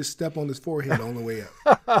sure you just step on his forehead on the way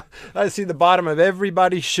up. I see the bottom of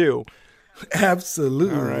everybody's shoe.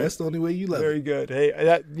 Absolutely. All right. That's the only way you love Very it. good.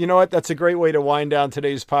 Hey, you know what? That's a great way to wind down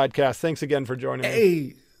today's podcast. Thanks again for joining me.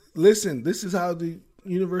 Hey, listen, this is how the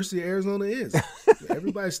University of Arizona is.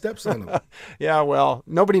 Everybody steps on them. Yeah, well,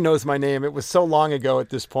 nobody knows my name. It was so long ago at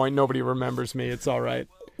this point. Nobody remembers me. It's all right.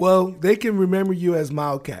 Well, they can remember you as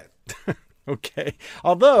Wildcat. Okay.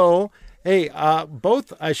 Although, hey,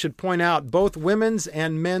 I should point out, both women's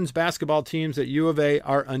and men's basketball teams at U of A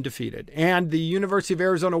are undefeated. And the University of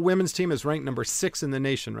Arizona women's team is ranked number 6 in the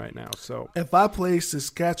nation right now. So, If I play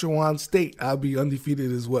Saskatchewan State, I'll be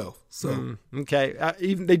undefeated as well. So okay.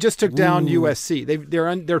 Even they just took down USC.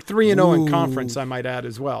 They're 3-0 in conference, I might add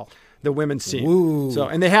as well. The women's team. Ooh. So,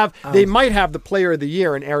 and they might have the player of the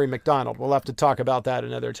year in Ari McDonald. We'll have to talk about that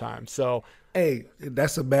another time. So, hey,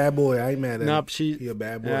 that's a bad boy. I ain't mad at him. He a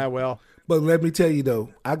bad boy. Yeah, well. But let me tell you,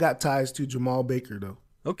 though, I got ties to Jamal Baker, though.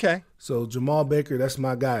 Okay. So Jamal Baker, that's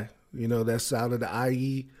my guy. You know, that's out of the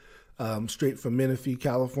IE, straight from Menifee,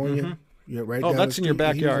 California. Mm-hmm. You know, right Oh, down that's the in your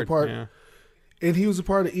street. He was a backyard. part- Yeah. And he was a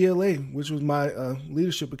part of ELA, which was my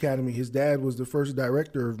leadership academy. His dad was the first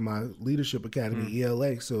director of my leadership academy,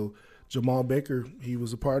 ELA. So Jamal Baker, he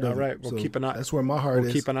was a part of All right. it. We'll So keep an eye. that's where my heart We'll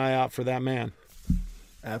is. keep an eye out for that man.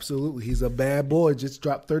 Absolutely. He's a bad boy. Just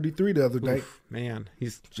dropped 33 the other day. Man,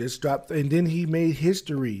 he's Just dropped. And then he made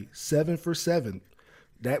history, 7 for 7.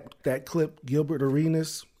 That clip, Gilbert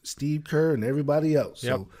Arenas, Steve Kerr, and everybody else.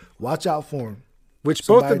 Yep. So watch out for him. which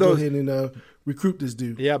Somebody both of those. go ahead and recruit this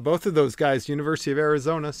dude. Yeah, both of those guys, University of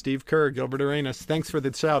Arizona, Steve Kerr, Gilbert Arenas. Thanks for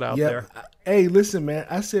the shout out there. Hey, listen, man.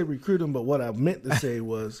 I said recruit him, but what I meant to say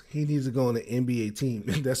was he needs to go on the NBA team.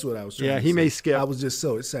 That's what I was trying to say. Yeah, he may skip. I was just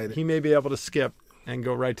so excited. He may be able to skip and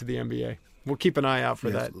go right to the NBA. We'll keep an eye out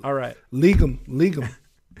for that. All right. League him.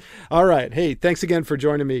 All right. Hey, thanks again for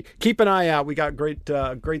joining me. Keep an eye out. We got great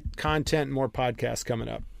content and more podcasts coming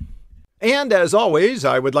up. And as always,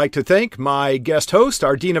 I would like to thank my guest host,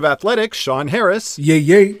 our Dean of Athletics, Sean Harris.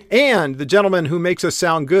 Yay. And the gentleman who makes us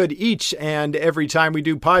sound good each and every time we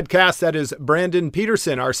do podcasts, that is Brandon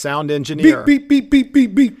Peterson, our sound engineer. Beep, beep, beep, beep,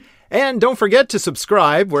 beep, beep. And don't forget to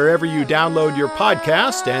subscribe wherever you download your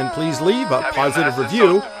podcast, and please leave a positive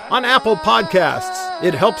review on Apple Podcasts.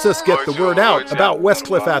 It helps us get the word out about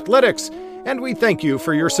Westcliff Athletics, and we thank you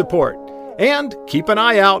for your support. And keep an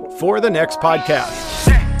eye out for the next podcast.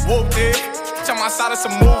 Whooped it, on my side of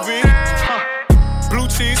some movie. Blue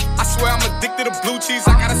cheese, I swear I'm addicted to blue cheese.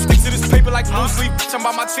 I gotta stick to this paper like blue sleep. I'm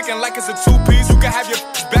about my chicken like it's a 2-piece. You can have your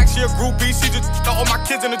back, she a groupie. She just throw all my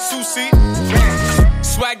kids in a 2-seat.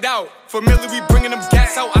 Swagged out, familiar, we bringing them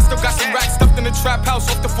gas out. I still got some racks stuffed in the trap house.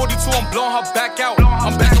 Off the 42, I'm blowing her back out.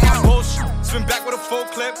 I'm back on my bullshit, spin back with a full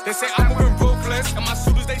clip. They say I'm moving ruthless, and my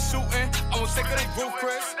shooters they shooting. I won't take it, they roof,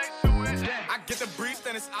 Chris. I get the breeze,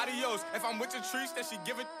 then it's adios. If I'm with your trees, then she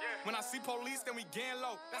give it. When I see police, then we gang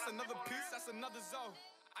low. That's another piece, that's another zone.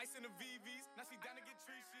 Ice in the VVs, now she down to get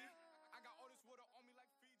trees.